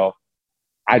Hotel.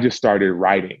 I just started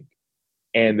writing.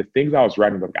 And the things I was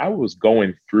writing, like I was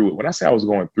going through it. When I say I was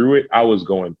going through it, I was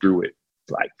going through it.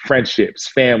 Like friendships,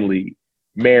 family,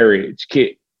 marriage,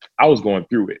 kid. I was going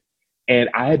through it. And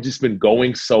I had just been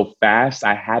going so fast,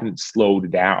 I hadn't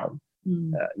slowed down.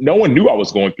 No one knew I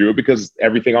was going through it because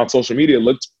everything on social media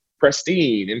looked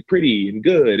pristine and pretty and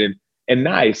good and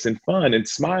nice and fun and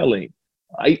smiling.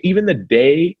 Even the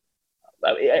day,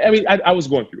 I was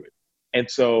going through it. And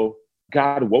so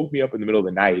God woke me up in the middle of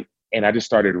the night, and I just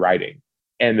started writing.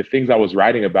 And the things I was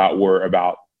writing about were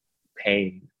about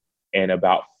pain and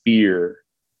about fear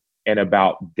and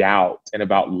about doubt and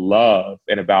about love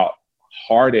and about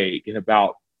heartache and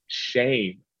about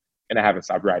shame. And I haven't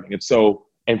stopped writing. And so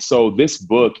this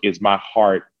book is my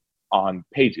heart on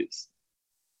pages.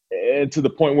 And to the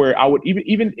point where I would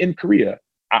even in Korea,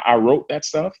 I wrote that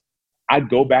stuff. I'd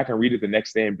go back and read it the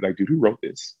next day and be like, dude, who wrote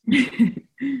this?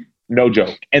 No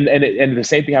joke. And the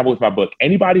same thing happened with my book.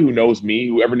 Anybody who knows me,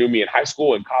 who ever knew me in high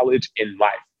school, in college, in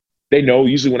life, they know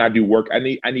usually when I do work, I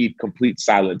need complete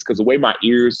silence, because the way my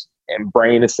ears and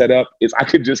brain is set up is I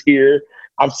could just hear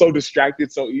I'm so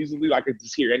distracted so easily. Like, I can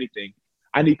just hear anything.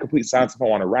 I need complete silence if I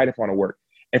want to write, if I want to work.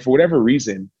 And for whatever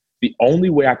reason, the only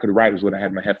way I could write was when I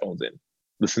had my headphones in,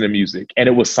 listen to music. And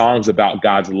it was songs about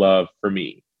God's love for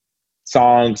me,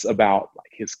 songs about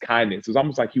like his kindness. It was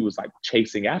almost like he was like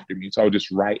chasing after me. So I would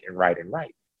just write and write and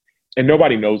write. And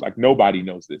nobody knows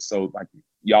this. So like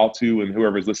y'all too, and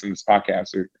whoever's listening to this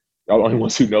podcast are y'all the only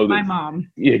ones who know this. My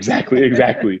mom. Yeah, exactly.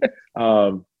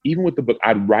 Even with the book,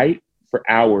 I'd write for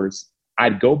hours.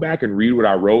 I'd go back and read what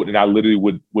I wrote, and I literally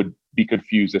would be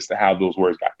confused as to how those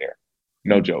words got there.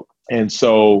 No joke. And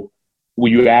so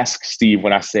when you ask Steve,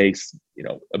 when I say,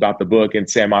 about the book and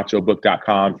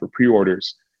SamAchoBook.com for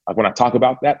pre-orders, like when I talk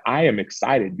about that, I am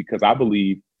excited because I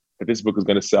believe that this book is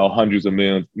going to sell hundreds of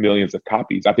millions of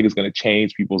copies. I think it's going to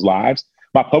change people's lives.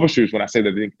 My publishers, when I say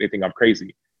that, they think I'm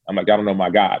crazy. I'm like, I don't know my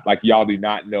God. Like, y'all do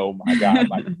not know my God.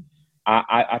 Like,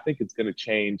 I think it's going to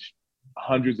change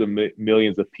hundreds of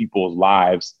millions of people's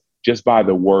lives just by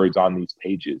the words on these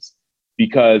pages,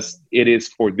 because it is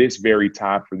for this very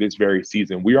time, for this very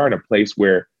season. We are in a place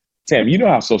where, Sam, you know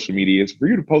how social media is. For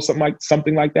you to post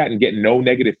something like that and get no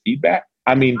negative feedback.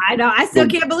 I mean, I know. I still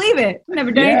can't believe it. I've never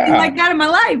done anything like that in my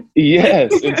life.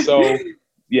 Yes. And so,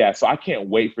 so I can't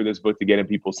wait for this book to get in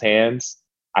people's hands.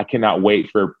 I cannot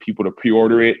wait for people to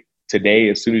pre-order it today.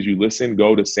 As soon as you listen,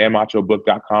 go to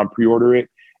SamAchoBook.com, pre-order it.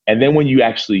 And then when you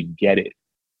actually get it,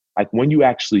 like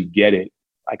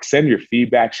send your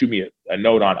feedback, shoot me a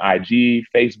note on IG,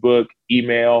 Facebook,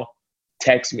 email,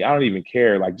 text me. I don't even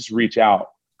care. Like, just reach out.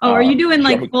 Oh, are you doing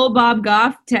like full Bob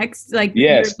Goff text? Like,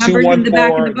 yes, your numbers in the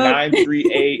back of the book?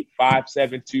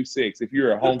 214-938-5726. If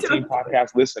you're a home team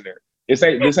podcast listener, this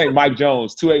ain't Mike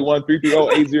Jones,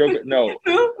 281-330-80. No,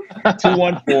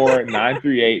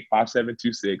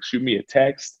 214-938-5726. Shoot me a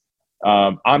text.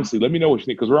 Honestly, let me know what you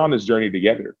think, because we're on this journey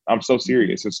together. I'm so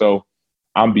serious. And so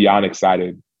I'm beyond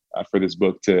excited for this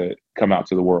book to come out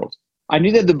to the world. I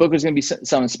knew that the book was going to be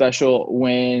something special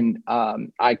when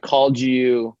I called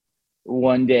you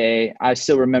one day. I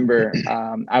still remember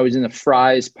I was in the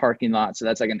Fry's parking lot. So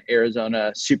that's like an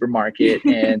Arizona supermarket.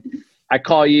 And I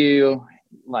call you,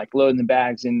 like loading the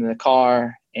bags into the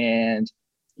car, and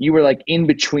you were like in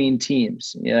between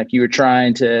teams. Like you were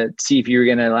trying to see if you were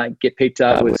going to like get picked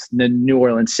up with the New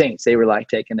Orleans Saints. They were like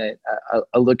taking a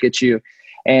look at you.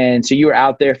 And so you were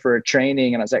out there for a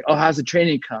training, and I was like, oh, how's the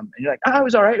training come? And you're like, oh, it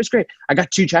was all right. It was great. I got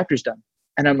 2 chapters done.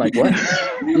 And I'm like, what?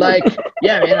 Like,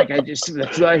 yeah, man, like I just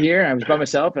flew out here and I was by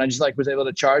myself, and I just like was able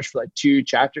to charge for like 2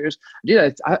 chapters.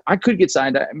 Dude, I could get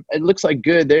signed. It looks like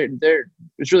good.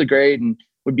 It's really great and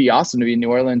would be awesome to be in New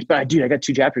Orleans. But I got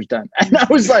 2 chapters done. And I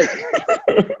was like,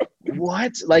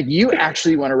 what? Like, you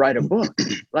actually want to write a book.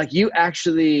 Like, you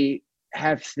actually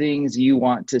have things you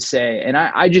want to say. And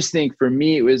I just think for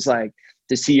me, it was like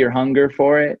to see your hunger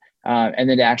for it, and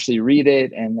then to actually read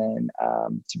it, and then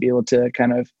to be able to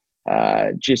kind of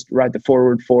just write the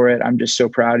foreword for it. I'm just so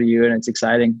proud of you, and it's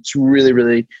exciting. It's really,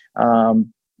 really,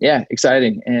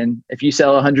 exciting. And if you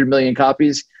sell 100 million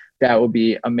copies, that will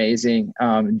be amazing.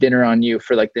 Dinner on you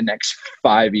for like the next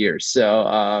 5 years.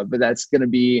 So, but that's going to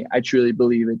be, I truly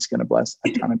believe it's going to bless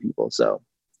a ton of people. So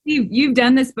you've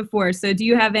done this before. So do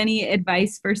you have any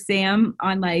advice for Sam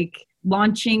on like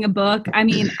launching a book? I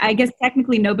mean, I guess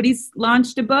technically nobody's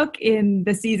launched a book in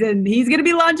the season he's going to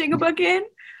be launching a book in,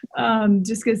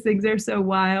 just because things are so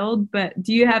wild. But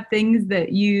do you have things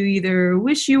that you either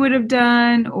wish you would have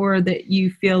done or that you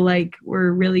feel like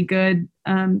were really good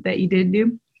that you did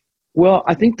do? Well,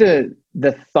 I think the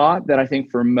thought that I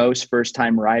think for most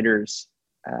first-time writers,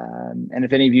 and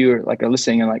if any of you are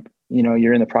listening and like,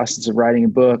 you're in the process of writing a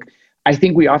book, I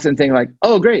think we often think like,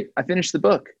 oh, great, I finished the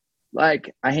book.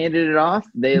 Like, I handed it off.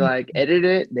 They like edited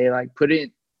it. They like put it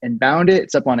and bound it.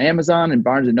 It's up on Amazon and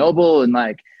Barnes and Noble, and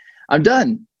like, I'm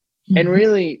done. And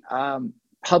really,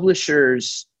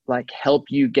 publishers like help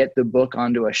you get the book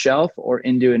onto a shelf or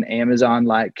into an Amazon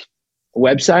like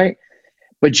website,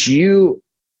 but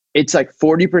it's like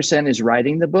 40% is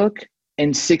writing the book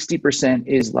and 60%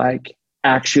 is like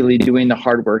actually doing the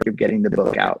hard work of getting the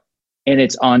book out, and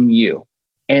it's on you.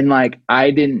 And like,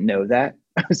 I didn't know that.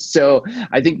 So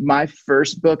I think my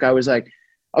first book, I was like,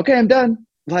 okay, I'm done.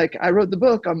 Like, I wrote the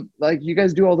book. I'm like, you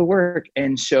guys do all the work.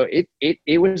 And so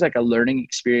it was like a learning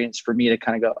experience for me to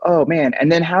kind of go, oh man.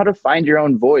 And then how to find your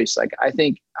own voice. Like, I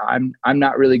think I'm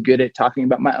not really good at talking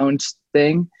about my own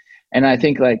thing. And I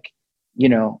think like,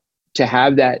 to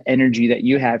have that energy that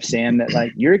you have, Sam, that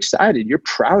like, you're excited, you're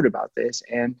proud about this,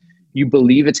 and you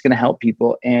believe it's going to help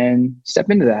people, and step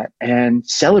into that and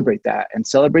celebrate that and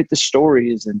celebrate the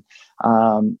stories, and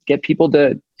get people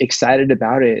excited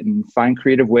about it, and find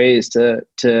creative ways to,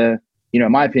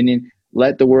 in my opinion,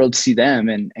 let the world see them.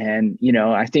 And, you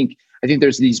know, I think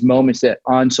there's these moments that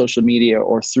on social media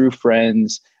or through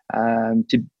friends,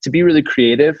 to be really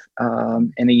creative,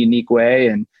 in a unique way.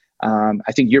 And,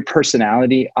 I think your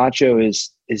personality, Acho,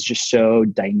 is just so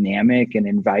dynamic and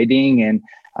inviting, and,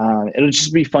 it'll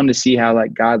just be fun to see how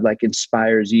like God like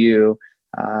inspires you,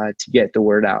 to get the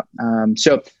word out.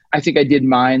 So I think I did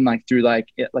mine like through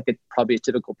probably a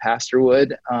typical pastor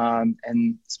would.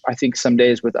 And I think some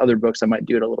days with other books, I might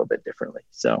do it a little bit differently.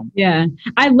 So, yeah,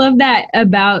 I love that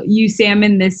about you, Sam,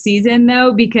 in this season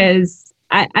though, because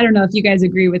I don't know if you guys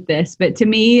agree with this, but to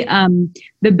me,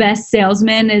 the best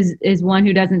salesman is one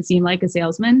who doesn't seem like a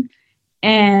salesman.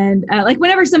 And like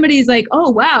whenever somebody's like, oh,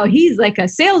 wow, he's like a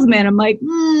salesman, I'm like,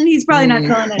 he's probably not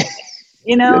selling it.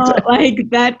 You know, right. Like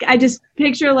that, I just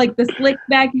picture like the slick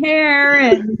back hair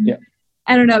and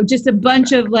I don't know, just a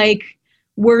bunch of like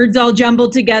words all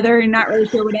jumbled together and not really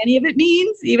sure what any of it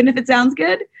means, even if it sounds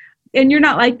good. And you're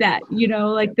not like that, you know,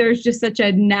 like there's just such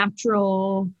a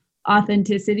natural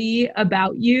authenticity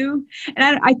about you.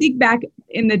 And I think back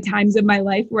in the times of my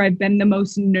life where I've been the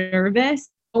most nervous,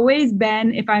 always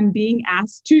been if I'm being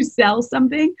asked to sell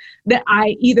something that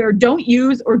I either don't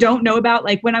use or don't know about.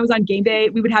 Like when I was on Game Day,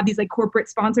 we would have these like corporate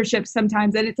sponsorships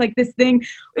sometimes, and it's like this thing,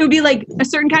 it would be like a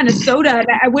certain kind of soda, and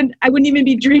I wouldn't even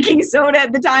be drinking soda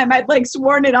at the time. I'd like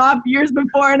sworn it off years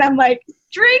before, and I'm like,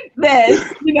 drink this,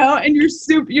 you know, and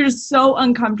you're so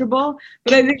uncomfortable.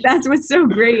 But I think that's what's so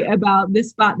great about this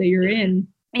spot that you're in,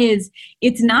 is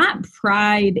it's not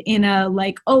pride in a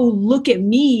like, oh, look at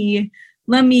me,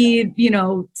 let me, you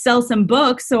know, sell some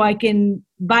books so I can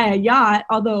buy a yacht.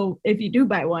 Although if you do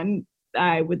buy one,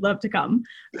 I would love to come.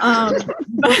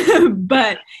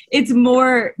 But it's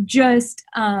more just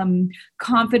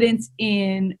confidence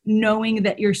in knowing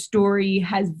that your story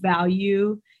has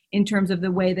value in terms of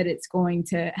the way that it's going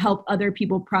to help other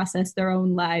people process their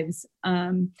own lives.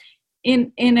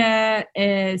 In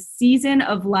a season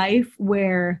of life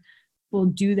where we'll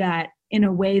do that in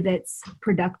a way that's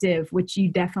productive, which you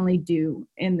definitely do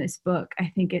in this book. I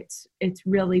think it's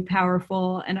really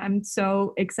powerful, and I'm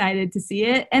so excited to see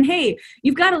it. And hey,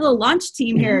 you've got a little launch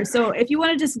team here, so if you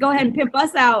want to just go ahead and pimp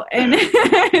us out, and are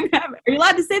you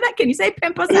allowed to say that? Can you say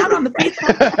pimp us out on the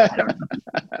Facebook?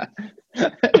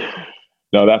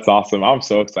 No, that's awesome. I'm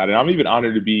so excited. I'm even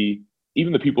honored to be,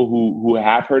 even the people who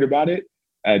have heard about it,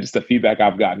 just the feedback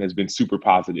I've gotten has been super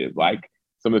positive. Like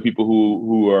some of the people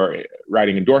who are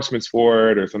writing endorsements for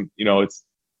it, or some, you know, it's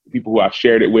people who I've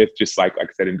shared it with, just like I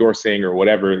said, endorsing or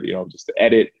whatever, you know, just to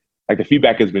edit. Like the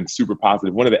feedback has been super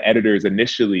positive. One of the editors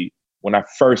initially, when I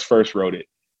first wrote it,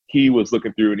 he was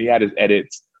looking through and he had his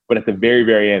edits, but at the very,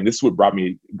 very end, this is what brought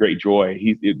me great joy.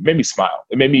 It made me smile.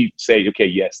 It made me say, okay,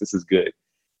 yes, this is good.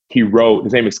 He wrote,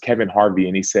 his name is Kevin Harvey,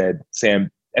 and he said,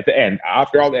 Sam, at the end,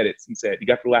 after all the edits, he said, he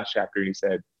got the last chapter and he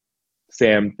said,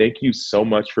 Sam, thank you so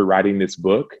much for writing this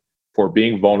book, for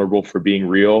being vulnerable, for being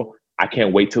real. I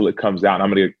can't wait till it comes out. I'm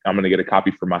gonna get a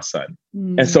copy for my son.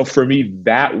 And so for me,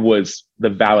 that was the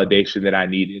validation that I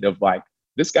needed of like,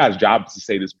 this guy's job is to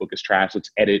say this book is trash.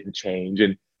 Let's edit and change.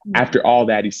 And after all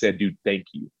that, he said, dude, thank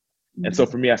you. And so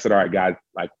for me, I said, all right, guys,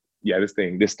 like, yeah, this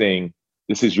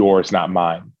is yours, not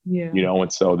mine. Yeah. You know,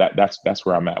 and so that's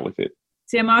where I'm at with it.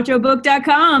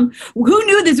 SamAchoBook.com. Who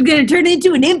knew this was going to turn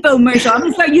into an infomercial? I'm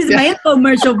going to start using my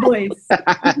infomercial voice.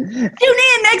 Tune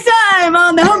in next time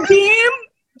on the home team.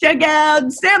 Check out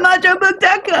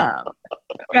SamAchoBook.com.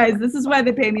 Guys, this is why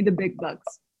they pay me the big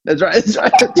bucks. That's right.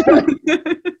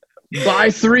 Buy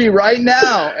 3 right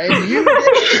now, and you know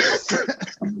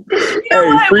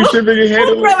free shipping and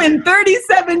handling. We'll throw in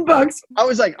 37 books. I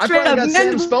was like, I probably got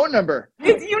Sam's phone number.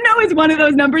 It's one of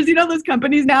those numbers, you know, those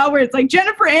companies now where it's like,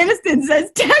 Jennifer Aniston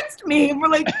says, text me. And we're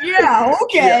like, yeah,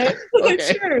 okay. Yeah,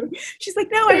 okay. Sure. She's like,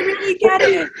 no, I really get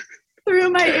it.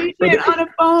 Through my agent on a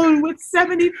phone with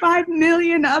 75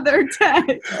 million other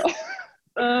texts.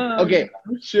 Okay,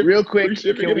 real quick,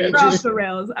 can we just the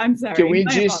rails? I'm sorry. Can we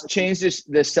just change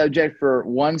the subject for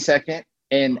 1 second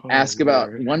and ask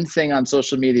about one thing on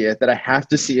social media that I have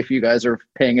to see if you guys are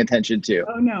paying attention to?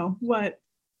 Oh no, what?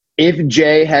 If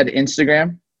Jay had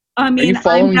Instagram, I mean, are you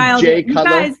following Jay Cutler?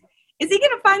 Guys, is he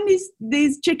gonna find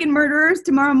these chicken murderers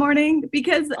tomorrow morning?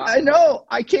 Because I know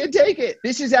I can't take it.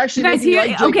 This is actually guys,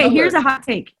 here's a hot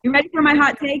take. You ready for my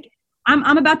hot take?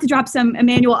 I'm about to drop some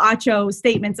Emmanuel Acho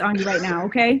statements on you right now,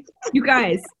 okay? You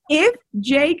guys, if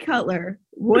Jay Cutler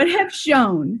would have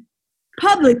shown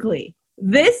publicly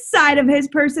this side of his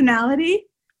personality,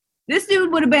 this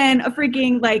dude would have been a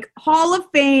freaking like Hall of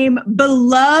Fame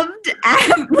beloved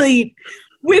athlete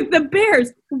with the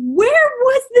Bears. Where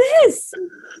was this?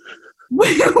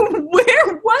 Where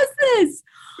was this?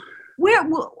 where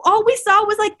all we saw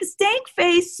was like the stank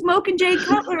face smoking Jay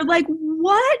Cutler. Like,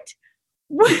 what?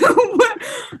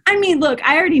 I mean, look,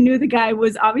 I already knew the guy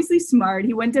was obviously smart.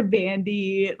 He went to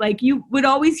Vandy. Like, you would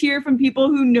always hear from people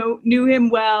who knew him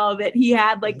well that he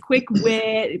had like quick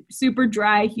wit, super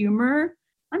dry humor.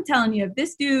 I'm telling you, if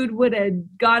this dude would have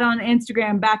got on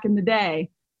Instagram back in the day,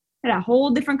 had a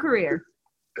whole different career.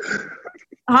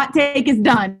 Hot take is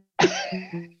done.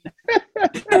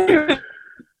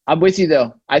 I'm with you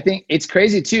though. I think it's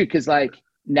crazy too, because like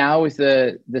now with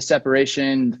the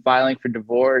separation, filing for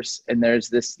divorce, and there's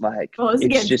this like, well, it's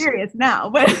getting just serious now,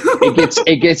 but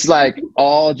it gets like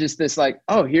all just this like,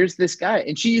 oh, here's this guy,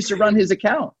 and she used to run his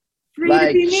account. Free like,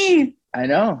 to be me. I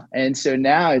know, and so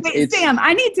now it's Sam,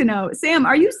 I need to know. Sam,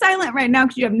 are you silent right now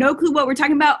because you have no clue what we're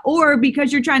talking about, or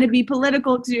because you're trying to be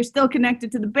political because you're still connected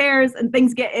to the Bears and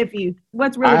things get iffy?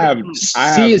 What's really I have no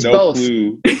both.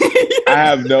 clue. I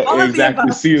have no All of the exactly.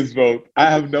 above. C is both.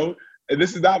 I have no. And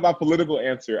this is not my political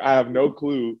answer. I have no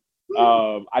clue.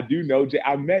 I do know Jay.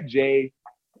 I met Jay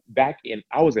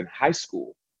I was in high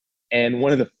school. And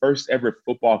one of the first ever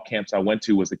football camps I went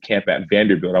to was a camp at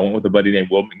Vanderbilt. I went with a buddy named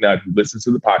Will McNutt, who listens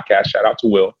to the podcast. Shout out to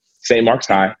Will, St. Mark's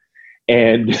High.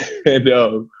 And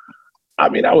I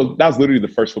mean, that was literally the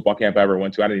first football camp I ever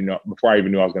went to. I didn't even know, before I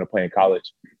even knew I was going to play in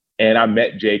college. And I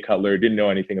met Jay Cutler, didn't know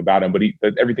anything about him, but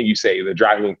everything you say, the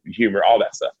dry humor, all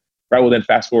that stuff. Right. Well, then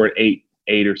fast forward eight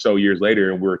or so years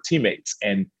later, and we're teammates.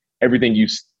 And everything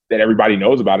that everybody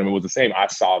knows about him, it was the same. I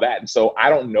saw that. And so I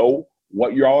don't know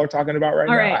what you all are talking about right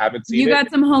now. I haven't seen it. You got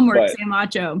some homework, Sam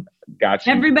Acho. Got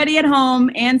you. Everybody at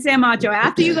home and Sam Acho.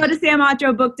 After you go to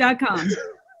samachobook.com,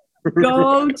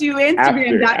 go to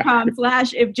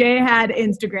Instagram.com/if Jay had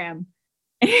Instagram.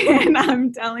 And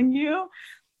I'm telling you,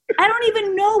 I don't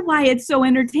even know why it's so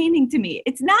entertaining to me.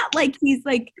 It's not like he's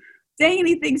like saying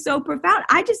anything so profound.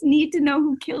 I just need to know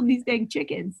who killed these dang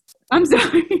chickens. I'm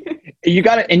sorry. You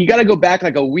got to go back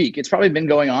like a week. It's probably been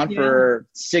going on for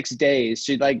 6 days.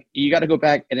 So like, you got to go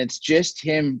back, and it's just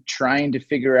him trying to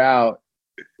figure out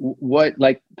what,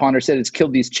 like Ponder said, it's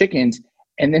killed these chickens.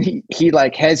 And then he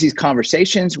like has these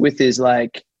conversations with his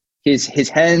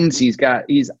hens. He's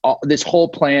this whole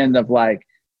plan of like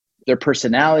their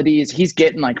personalities. He's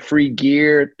getting like free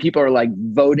gear. People are like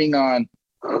voting on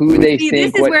who they think.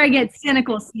 This is where I get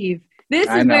cynical, Steve. This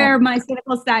is where my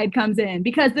cynical side comes in,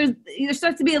 because there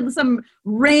starts to be some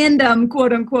random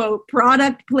quote unquote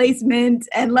product placement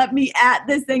and let me at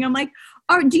this thing. I'm like,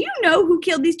 do you know who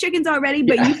killed these chickens already?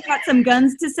 But you've got some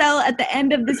guns to sell at the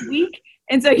end of this week.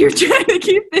 And so you're trying to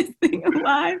keep this thing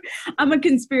alive. I'm a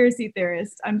conspiracy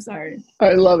theorist. I'm sorry.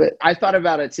 I love it. I thought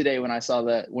about it today when I saw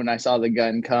the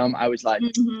gun come. I was like,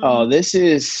 oh,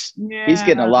 he's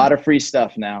getting a lot of free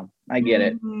stuff now. I get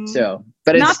it. So,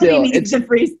 but it's not still, that he needs the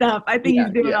free stuff. I think he's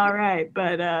doing yeah. all right,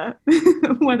 but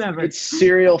whatever. It's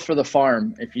cereal for the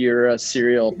farm if you're a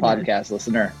cereal podcast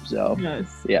listener. So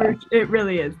yes, yeah, it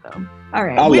really is though. All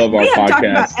right, I love our we have podcast. talked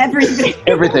about everything.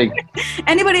 Everything.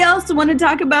 Anybody else want to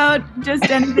talk about just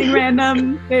anything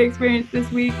random they experienced this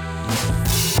week?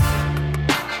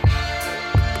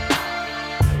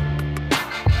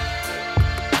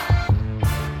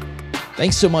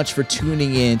 Thanks so much for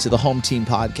tuning in to the Home Team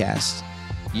Podcast.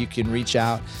 You can reach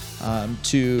out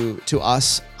to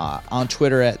us on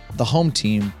Twitter at the Home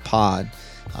Team Pod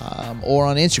or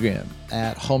on Instagram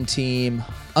at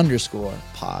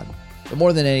HomeTeam_pod. But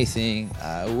more than anything,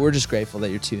 we're just grateful that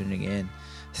you're tuning in.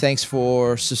 Thanks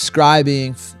for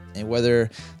subscribing, and whether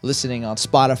listening on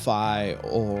Spotify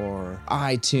or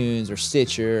iTunes or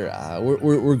Stitcher,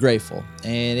 we're grateful.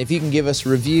 And if you can give us a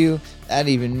review, that'd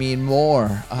even mean more.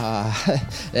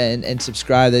 And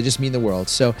subscribe, that just mean the world.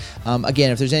 So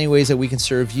again, if there's any ways that we can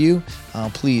serve you,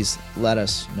 please let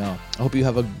us know. I hope you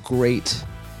have a great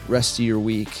rest of your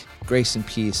week. Grace and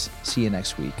peace. See you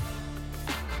next week.